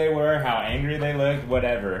who they were, how angry they looked,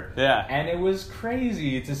 whatever. Yeah. And it was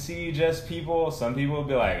crazy to see just people. Some people would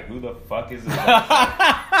be like, "Who the fuck is this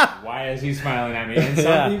guy? Why is he smiling at me?" And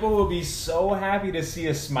some people will be so happy to see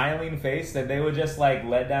a smiling face that they would just like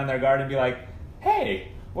let down their guard and be like, "Hey,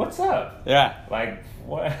 what's up?" Yeah. Like,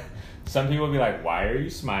 what? Some people would be like, "Why are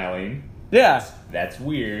you smiling? Yeah. That's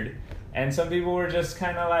weird." And some people were just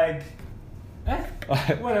kind of like,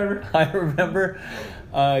 whatever. I remember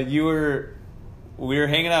we were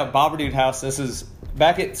hanging out at Bobberdude House. This is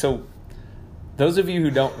back at, so those of you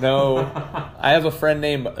who don't know, I have a friend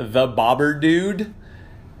named the Bobberdude.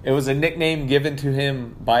 It was a nickname given to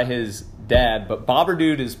him by his dad, but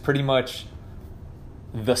Bobberdude is pretty much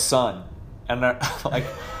the sun. And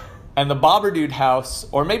and the Bobberdude House,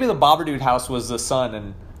 or maybe the Bobberdude House was the sun,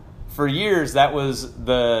 and for years that was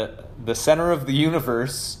the center of the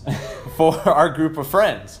universe for our group of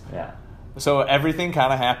friends. Yeah. So everything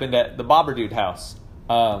kind of happened at the Bobberdude House,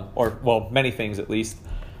 or well, many things at least.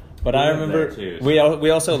 But I remember too, so. we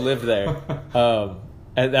also lived there,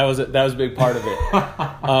 and that was a big part of it.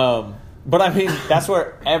 But I mean, that's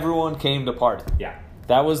where everyone came to party. Yeah.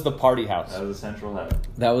 That was the party house. That was a central hub.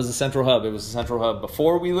 That was the central hub. It was the central hub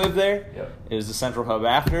before we lived there. Yep. It was the central hub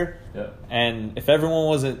after. Yep. And if everyone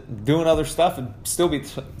wasn't doing other stuff, it'd still be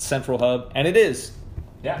central hub, and it is.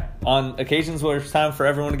 Yeah. On occasions where it's time for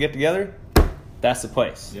everyone to get together, that's the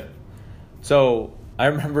place. Yep. So I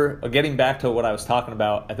remember getting back to what I was talking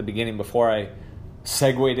about at the beginning before I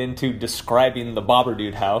segued into describing the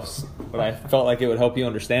Bobberdude House, but I felt like it would help you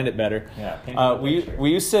understand it better. Yeah.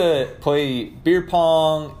 We used to play beer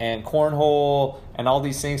pong and cornhole and all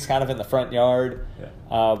these things kind of in the front yard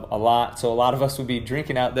a lot. So a lot of us would be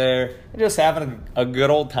drinking out there and just having a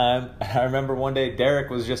good old time. I remember one day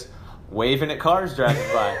Derek was just waving at cars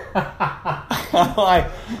driving by. I'm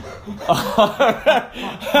like,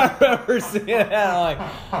 I remember seeing that. I'm like,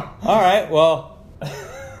 all right, well,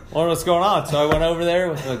 I wonder what's going on. So I went over there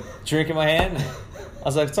with a drink in my hand. I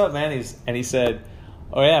was like, "What's up, man?" And he said,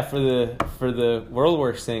 "Oh yeah, for the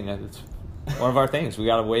WorldWorks thing, it's one of our things. We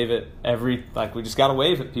gotta wave at we just gotta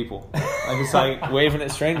wave at people. Like it's like waving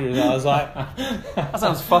at strangers." And I was like, "That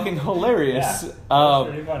sounds fucking hilarious." Yeah, that's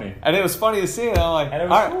pretty funny. And it was funny to see it. I'm like, and it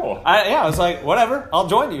was all right. cool. I was like, whatever, I'll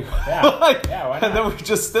join you. Yeah. Like, yeah, why not? and then we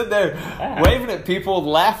just stood there waving at people,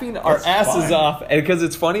 laughing our asses fun. off, and because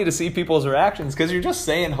it's funny to see people's reactions because you're just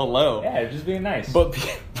saying hello. Yeah, just being nice. But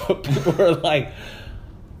people are like,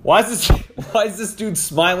 why is this dude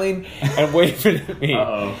smiling and waving at me?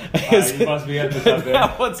 Uh-oh. You must be up to something.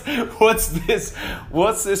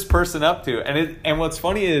 What's this person up to? And what's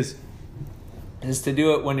funny is to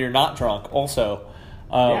do it when you're not drunk also.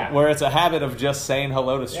 Where it's a habit of just saying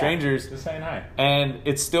hello to strangers. Just saying hi. And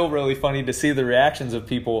it's still really funny to see the reactions of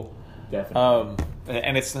people. Definitely.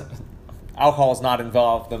 And alcohol's not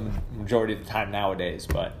involved the majority of the time nowadays,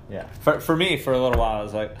 but yeah. For me, for a little while, I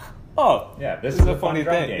was like, oh, yeah, this is a funny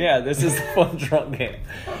thing. Game. Yeah, this is the fun drunk game.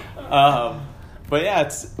 But yeah,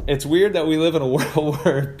 it's weird that we live in a world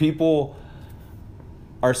where people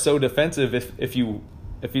are so defensive if you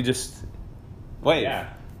just wave.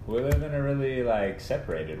 Yeah. We live in a really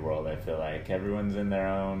separated world. I feel like everyone's in their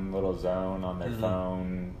own little zone on their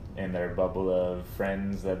phone, in their bubble of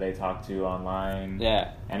friends that they talk to online.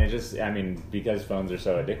 Yeah, and it just, because phones are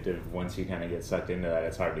so addictive, once you kind of get sucked into that,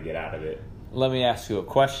 it's hard to get out of it. Let me ask you a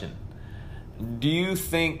question. Do you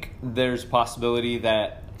think there's a possibility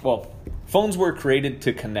that, phones were created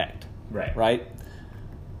to connect, right?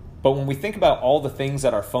 But when we think about all the things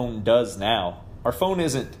that our phone does now, our phone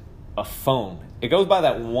isn't a phone. It goes by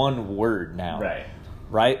that one word now.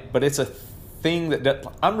 Right? But it's a thing that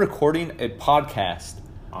I'm recording a podcast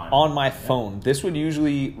on my phone. This would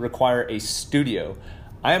usually require a studio.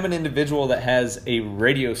 I am an individual that has a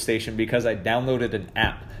radio station because I downloaded an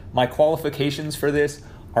app. My qualifications for this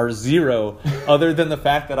are zero, other than the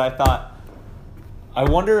fact that I thought, I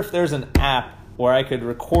wonder if there's an app where I could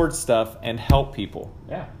record stuff and help people.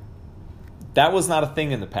 Yeah. That was not a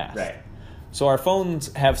thing in the past. Right. So our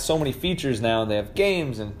phones have so many features now, and they have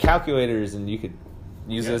games and calculators, and you could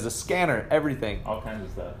use it as a scanner, everything. All kinds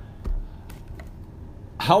of stuff.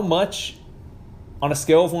 How much, on a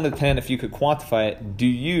scale of 1 to 10, if you could quantify it, do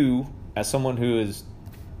you, as someone who has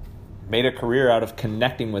made a career out of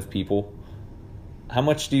connecting with people, how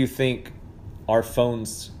much do you think our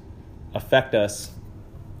phones affect us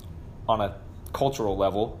on a cultural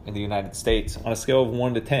level in the United States on a scale of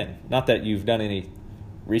 1 to 10? Not that you've done any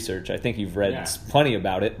research. I think you've read plenty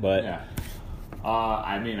about it, but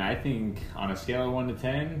I think on a scale of 1 to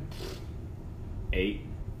 10, 8.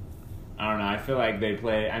 I don't know. I feel like they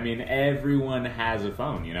play. I mean, everyone has a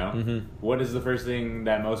phone. You know, Mhm. What is the first thing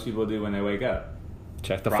that most people do when they wake up?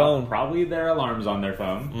 Check the phone. Probably their alarm's on their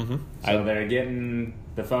phone, Mhm. so they're getting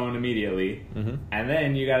the phone immediately. Mhm. And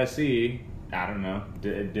then you got to see. I don't know.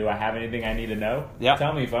 Do I have anything I need to know? Yeah.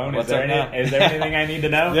 Tell me, phone. What's Is there up now? is there anything I need to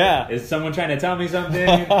know? Yeah. Is someone trying to tell me something?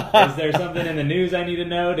 Is there something in the news I need to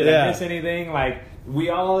know? Did Yeah. I miss anything? Like, we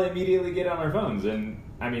all immediately get on our phones, and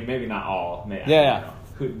I mean, maybe not all. Maybe, Yeah.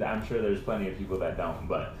 I'm sure there's plenty of people that don't,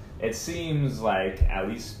 but it seems like, at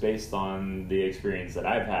least based on the experience that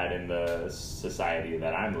I've had in the society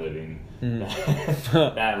that I'm living,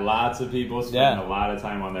 that lots of people spend a lot of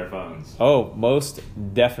time on their phones. Oh, most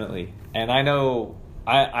definitely. And I know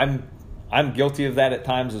I'm guilty of that at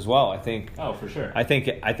times as well. I think. Oh, for sure. I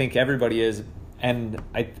think everybody is, and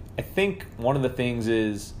I think one of the things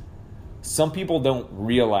is some people don't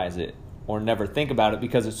realize it or never think about it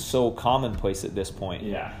because it's so commonplace at this point.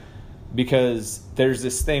 Yeah. Because there's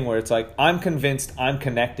this thing where it's like, I'm convinced I'm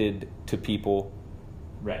connected to people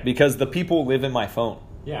Right. because the people live in my phone.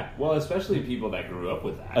 Yeah. Well, especially people that grew up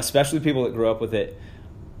with that. Especially people that grew up with it.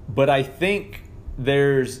 But I think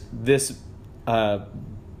there's this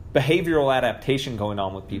behavioral adaptation going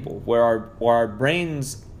on with people where our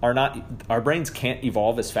brains can't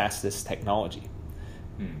evolve as fast as technology.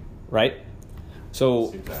 Right?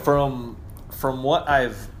 So from what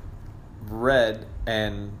I've read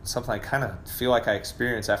and something I kind of feel like I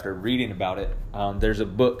experienced after reading about it, there's a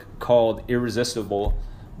book called Irresistible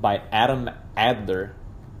by Adam Adler,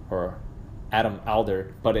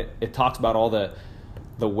 but it talks about all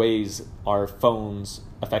the ways our phones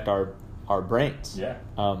affect our brains. Yeah.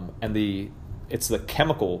 And it's the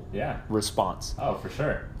chemical response. Oh, for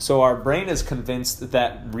sure. So our brain is convinced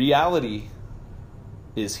that reality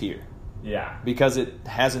is here. Yeah. Because it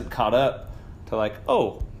hasn't caught up to like,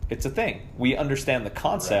 oh, it's a thing. We understand the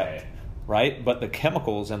concept, right? But the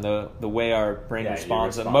chemicals and the way our brain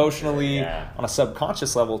responds emotionally on a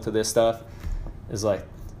subconscious level to this stuff is like,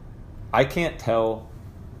 I can't tell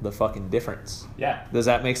the fucking difference. Yeah. Does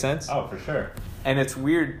that make sense? Oh, for sure. And it's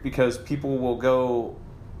weird because people will go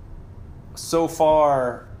so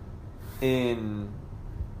far in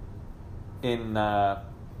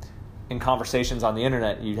conversations on the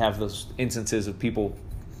internet. You'd have those instances of people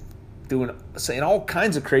saying all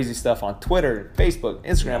kinds of crazy stuff on Twitter, Facebook,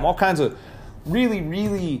 Instagram, all kinds of really,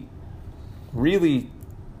 really, really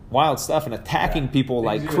wild stuff and attacking people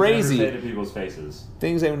like crazy. Things they would never say to people's faces.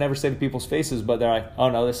 Things they would never say to people's faces, but they're like, oh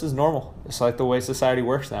no, this is normal. It's like the way society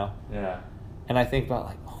works now. Yeah. And I think about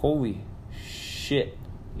like, holy shit.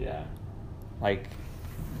 Yeah. Like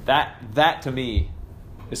that to me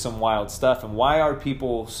is some wild stuff. And why are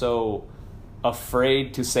people so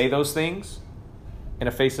afraid to say those things in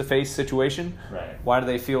a face-to-face situation? Right. Why do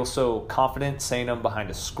they feel so confident saying them behind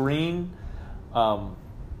a screen? Do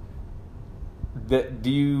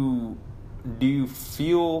you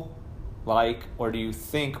feel like, or do you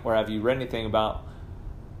think, or have you read anything about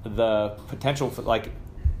the potential for, like,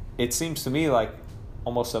 it seems to me like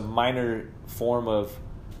almost a minor form of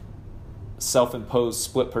self-imposed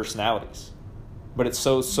split personalities, but it's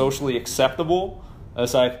so socially acceptable.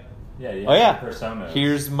 It's like, personas.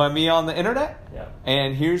 Here's me on the internet,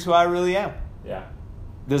 and here's who I really am. Yeah.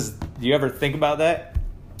 Do you ever think about that?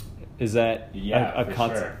 Is that a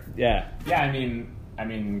concept? Sure. Yeah. Yeah, I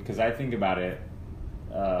mean, because I think about it.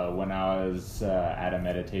 When I was at a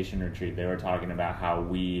meditation retreat, they were talking about how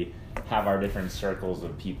we have our different circles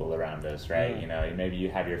of people around us, right? Mm. You know, maybe you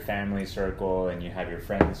have your family circle, and you have your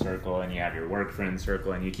friend circle, and you have your work friend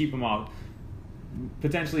circle, and you keep them all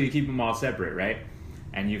separate, right?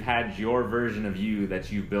 And you've had your version of you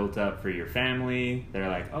that you've built up for your family. They're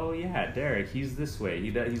like, oh yeah, Derek, he's this way.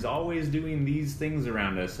 He's always doing these things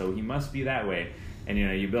around us, so he must be that way. And, you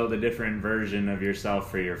know, you build a different version of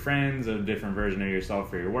yourself for your friends, a different version of yourself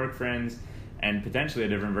for your work friends, and potentially a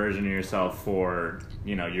different version of yourself for,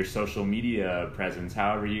 you know, your social media presence,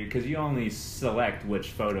 because you only select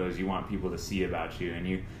which photos you want people to see about you, and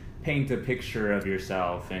you paint a picture of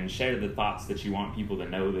yourself and share the thoughts that you want people to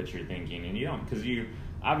know that you're thinking, and you don't, because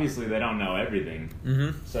obviously they don't know everything.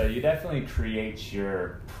 Mm-hmm. So you definitely create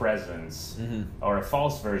your presence, or a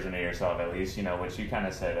false version of yourself at least, you know, which you kind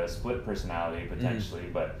of said, a split personality potentially,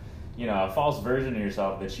 but, you know, a false version of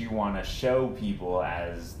yourself that you want to show people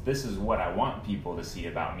as, this is what I want people to see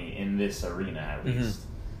about me in this arena at least,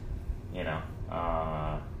 you know,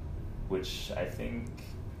 which I think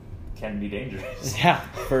can be dangerous. Yeah,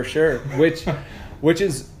 for sure. Which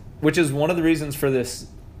is one of the reasons for this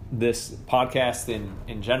podcast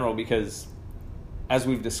in general, because as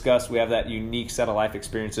we've discussed, we have that unique set of life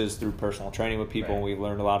experiences through personal training with people, and we've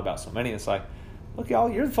learned a lot about so many. It's like look, y'all,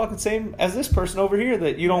 you're the fucking same as this person over here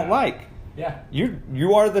that you don't like. Yeah.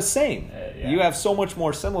 You are the same. Yeah. You have so much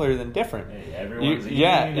more similar than different. Everyone's eating,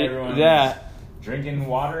 everyone's drinking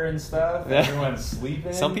water and stuff. Yeah. Everyone's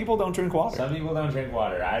sleeping. Some people don't drink water. Some people don't drink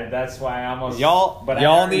water. That's why I almost...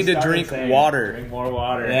 Y'all need to drink water. Drink more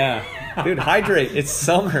water. Yeah. Dude, hydrate. It's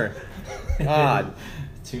summer. God.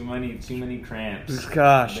 Too many cramps.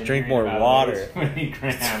 Gosh, drink more water. Too many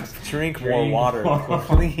cramps. Drink more water,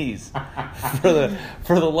 please. For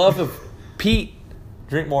the love of Pete,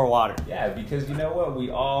 drink more water. Yeah, because you know what?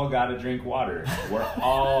 We all got to drink water. We're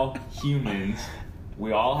all humans.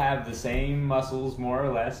 We all have the same muscles, more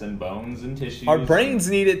or less, and bones and tissues. Our brains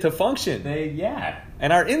need it to function.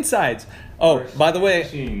 And our insides. Oh, by the way,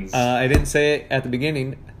 I didn't say it at the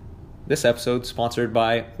beginning. This episode's sponsored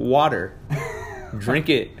by water. Drink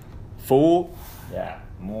it, fool. Yeah,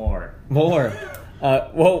 more. Well,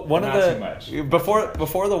 one Not of the too much.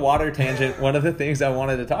 before the water tangent, one of the things I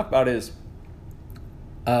wanted to talk about is,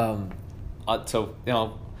 so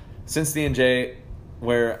since D&J,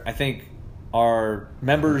 where I think our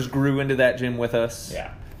members grew into that gym with us.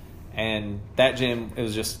 Yeah. And that gym, it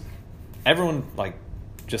was just everyone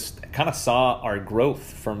just kind of saw our growth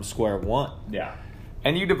from square one. Yeah.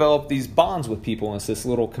 And you develop these bonds with people, and it's this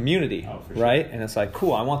little community, right? And it's like,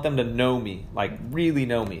 cool, I want them to know me, really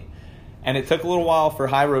know me. And it took a little while for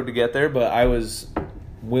High Road to get there, but I was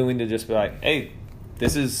willing to just be like, hey,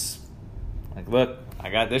 this is, look, I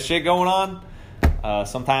got this shit going on.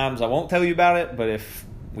 Sometimes I won't tell you about it, but if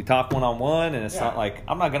we talk one-on-one, and it's not like,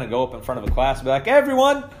 I'm not going to go up in front of a class and be like, hey,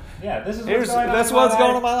 everyone, this is what's going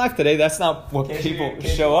on in my life today. That's not what people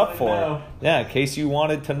show up for. Yeah, in case you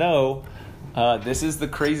wanted to know. This is the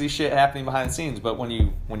crazy shit happening behind the scenes. But when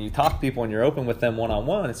you talk to people and you're open with them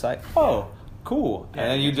one-on-one, it's like, oh, cool.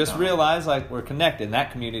 And then you just realize we're connected, and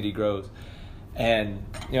that community grows. And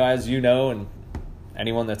as you know, and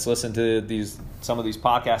anyone that's listened to some of these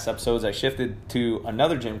podcast episodes, I shifted to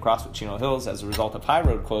another gym, CrossFit Chino Hills, as a result of High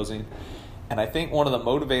Road closing. And I think one of the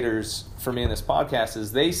motivators for me in this podcast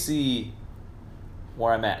is they see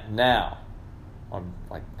where I'm at now. I'm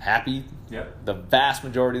happy the vast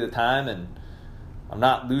majority of the time, and I'm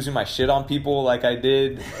not losing my shit on people like I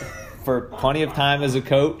did for plenty of time as a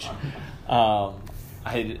coach. I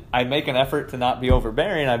make an effort to not be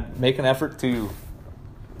overbearing. I make an effort to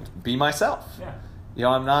be myself. Yeah.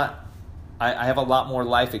 I'm not. I have a lot more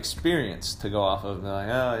life experience to go off of.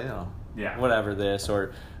 Whatever this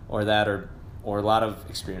or that or a lot of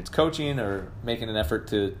experience coaching or making an effort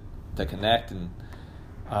to connect and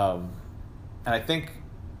I think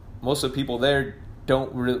most of the people there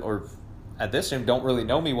don't really, or at this gym, don't really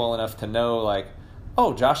know me well enough to know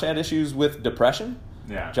oh, Josh had issues with depression.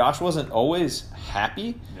 Yeah. Josh wasn't always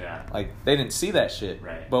happy. Yeah. They didn't see that shit.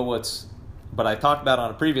 Right. But I talked about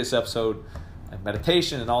on a previous episode,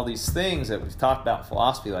 meditation and all these things that we've talked about in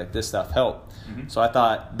philosophy, this stuff helped. Mm-hmm. So I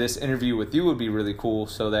thought this interview with you would be really cool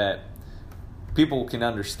so that people can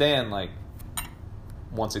understand,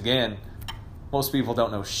 once again, most people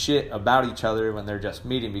don't know shit about each other when they're just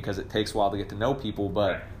meeting because it takes a while to get to know people,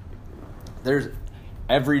 but there's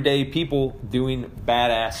everyday people doing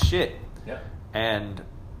badass shit. Yep. And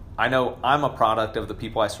I know I'm a product of the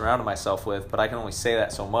people I surrounded myself with, but I can only say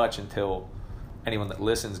that so much until anyone that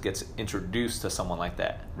listens gets introduced to someone like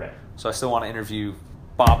that. Right. So I still want to interview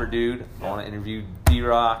Bobber Dude. I want to interview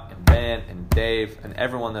D-Rock and Ben and Dave and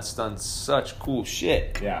everyone that's done such cool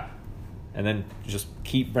shit. Yeah. And then just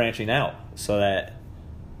keep branching out so that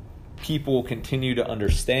people continue to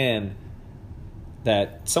understand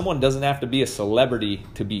that someone doesn't have to be a celebrity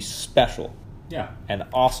to be special. Yeah. And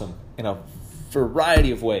awesome in a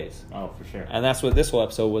variety of ways. Oh, for sure. And that's what this whole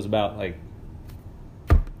episode was about.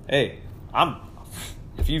 Hey,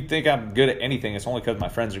 if you think I'm good at anything, it's only because my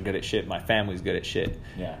friends are good at shit. My family's good at shit.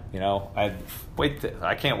 Yeah.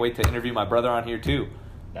 I can't wait to interview my brother on here too.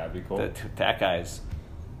 That'd be cool. That guy's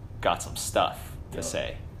got some stuff to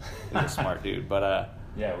say. He's a smart dude. But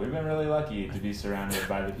yeah, we've been really lucky to be surrounded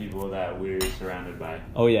by the people that we're surrounded by.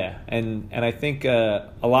 Oh yeah, and I think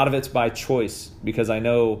a lot of it's by choice, because I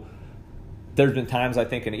know there's been times, I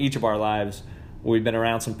think, in each of our lives where we've been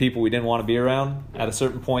around some people we didn't want to be around at a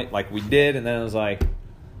certain point, we did, and then it was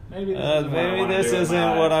maybe this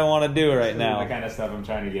isn't what I want to do right now. The kind of stuff I'm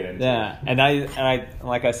trying to get into. Yeah, and I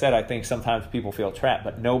like I said, I think sometimes people feel trapped,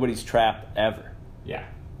 but nobody's trapped ever. Yeah.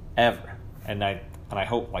 Ever. And I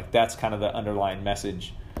hope that's kind of the underlying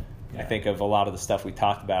message, I think, of a lot of the stuff we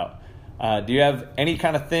talked about. Do you have any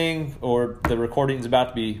kind of thing, or the recording's about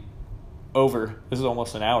to be over? This is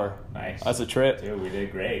almost an hour. Nice. That's a trip. Dude, we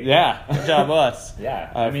did great. Yeah. Good job, us.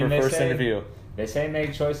 Yeah. For first interview. they say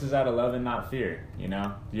make choices out of love and not fear. You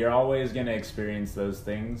know, you're always gonna experience those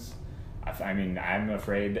things. I mean, I'm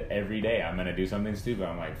afraid every day I'm gonna do something stupid.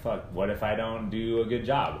 I'm like, fuck, what if I don't do a good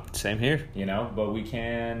job? Same here. You know, but we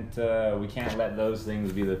can't let those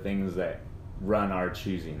things be the things that run our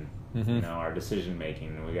choosing. Mm-hmm. You know, our decision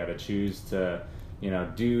making. We got to choose to, you know,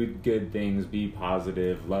 do good things, be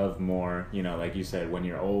positive, love more. You know, like you said, when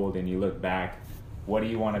you're old and you look back, what do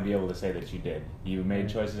you want to be able to say that you did? You made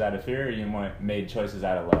choices out of fear, or you made choices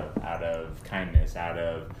out of love, out of kindness, out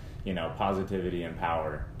of, you know, positivity and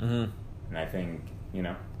power. Mm-hmm. And I think, you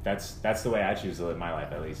know, that's the way I choose to live my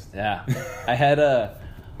life, at least. Yeah. I had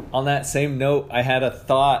on that same note, I had a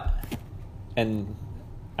thought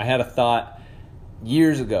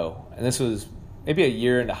years ago, and this was maybe a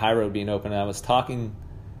year into High Road being open, and I was talking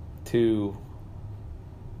to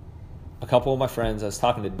a couple of my friends. I was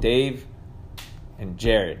talking to Dave and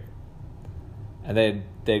Jared, and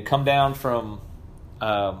they'd come down from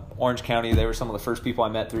Orange County. They were some of the first people I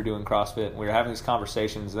met through doing CrossFit. We were having these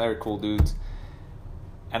conversations. They were cool dudes.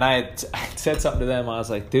 And I had said something to them. I was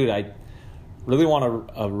like, dude, I really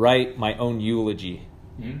want to write my own eulogy.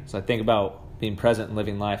 Mm-hmm. So I think about being present and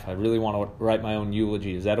living life. I really want to write my own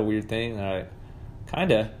eulogy. Is that a weird thing? And I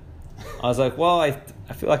was like, well, I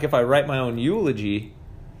feel like if I write my own eulogy,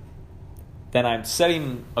 then I'm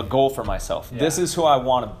setting a goal for myself. Yeah. This is who I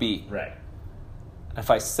want to be. Right.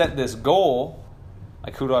 If I set this goal,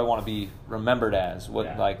 like, who do I want to be remembered as?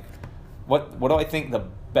 What do I think the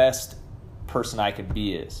best person I could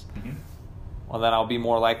be is? Mm-hmm. Well, then I'll be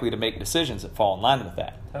more likely to make decisions that fall in line with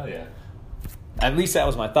that. Hell yeah. At least that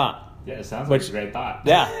was my thought. Yeah, it sounds like a great thought.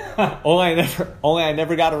 Yeah. only I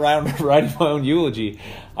never got around to writing my own eulogy.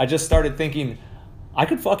 I just started thinking, I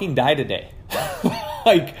could fucking die today.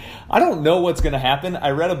 Like, I don't know what's going to happen. I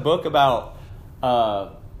read a book about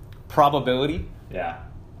probability. Yeah.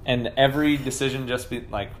 And every decision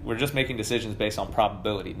we're just making decisions based on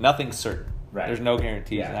probability. Nothing's certain. Right. There's no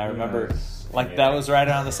guarantees. Yeah, and I remember, that was right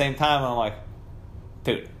around the same time. And I'm like,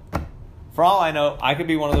 dude, for all I know, I could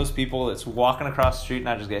be one of those people that's walking across the street and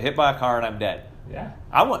I just get hit by a car and I'm dead. Yeah.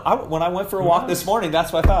 When I went for a walk this morning,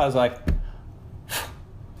 that's what I thought. I was like,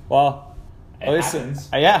 well, it happens.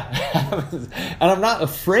 Yeah. And I'm not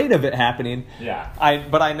afraid of it happening. Yeah.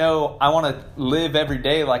 But I know I want to live every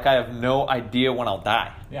day like I have no idea when I'll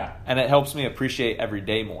die. Yeah. And it helps me appreciate every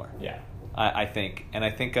day more. Yeah. I think. And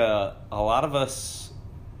I think a lot of us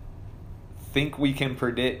think we can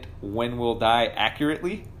predict when we'll die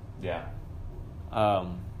accurately. Yeah.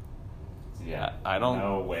 Yeah. I don't.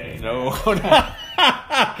 No way. No.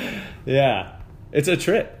 Yeah. It's a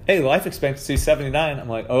trip. Hey, life expectancy is 79. I'm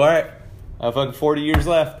like, all right. I have fucking 40 years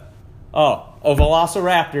left. Oh, a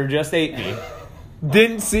velociraptor just ate me.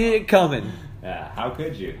 Didn't see it coming. Yeah, how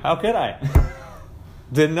could you? How could I?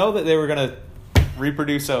 Didn't know that they were going to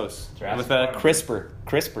reproduce those with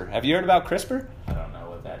CRISPR. Have you heard about CRISPR? I don't know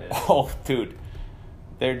what that is. Oh, dude.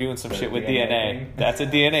 They're doing some shit with DNA. That's a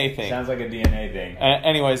DNA thing. Sounds like a DNA thing.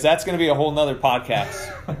 Anyways, that's going to be a whole nother podcast.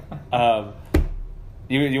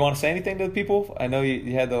 You want to say anything to the people? I know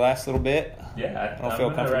you had the last little bit. Yeah, I don't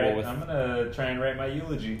feel comfortable with. I'm gonna try and write my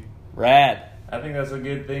eulogy. Rad. I think that's a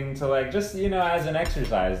good thing to just as an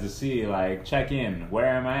exercise to see, check in. Where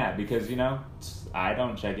am I at? Because I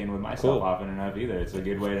don't check in with myself often enough either. It's a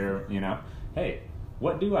good way to hey,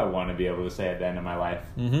 what do I want to be able to say at the end of my life?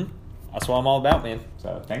 Mm-hmm. That's what I'm all about, man.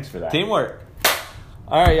 So thanks for that. Teamwork.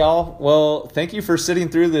 All right, y'all. Well, thank you for sitting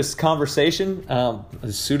through this conversation, a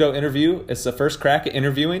pseudo interview. It's the first crack at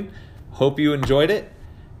interviewing. Hope you enjoyed it,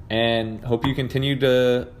 and hope you continue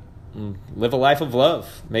to live a life of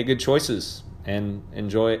love, make good choices, and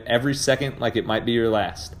enjoy every second like it might be your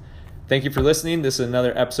last. Thank you for listening. This is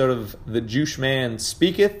another episode of The Juice Man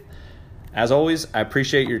Speaketh. As always, I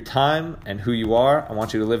appreciate your time and who you are. I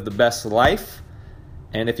want you to live the best life.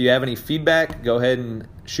 And if you have any feedback, go ahead and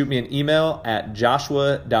shoot me an email at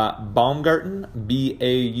joshua.baumgarten,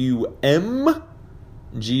 BAUMGARTEN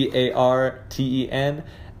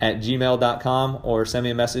 @gmail.com, or send me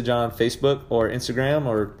a message on Facebook or Instagram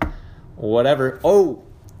or whatever. Oh,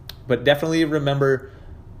 but definitely remember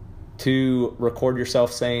to record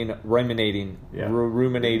yourself saying ruminating. If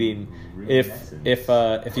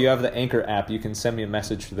you have the Anchor app, you can send me a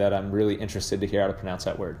message for that. I'm really interested to hear how to pronounce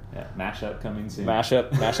that word. Yeah, mashup coming soon.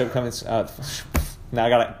 Mashup coming soon. Now I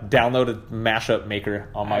gotta download a mashup maker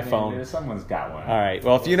on my phone. Someone's got one. All right.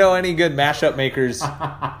 Well, if you know any good mashup makers,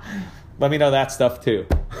 let me know that stuff too.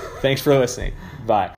 Thanks for listening. Bye.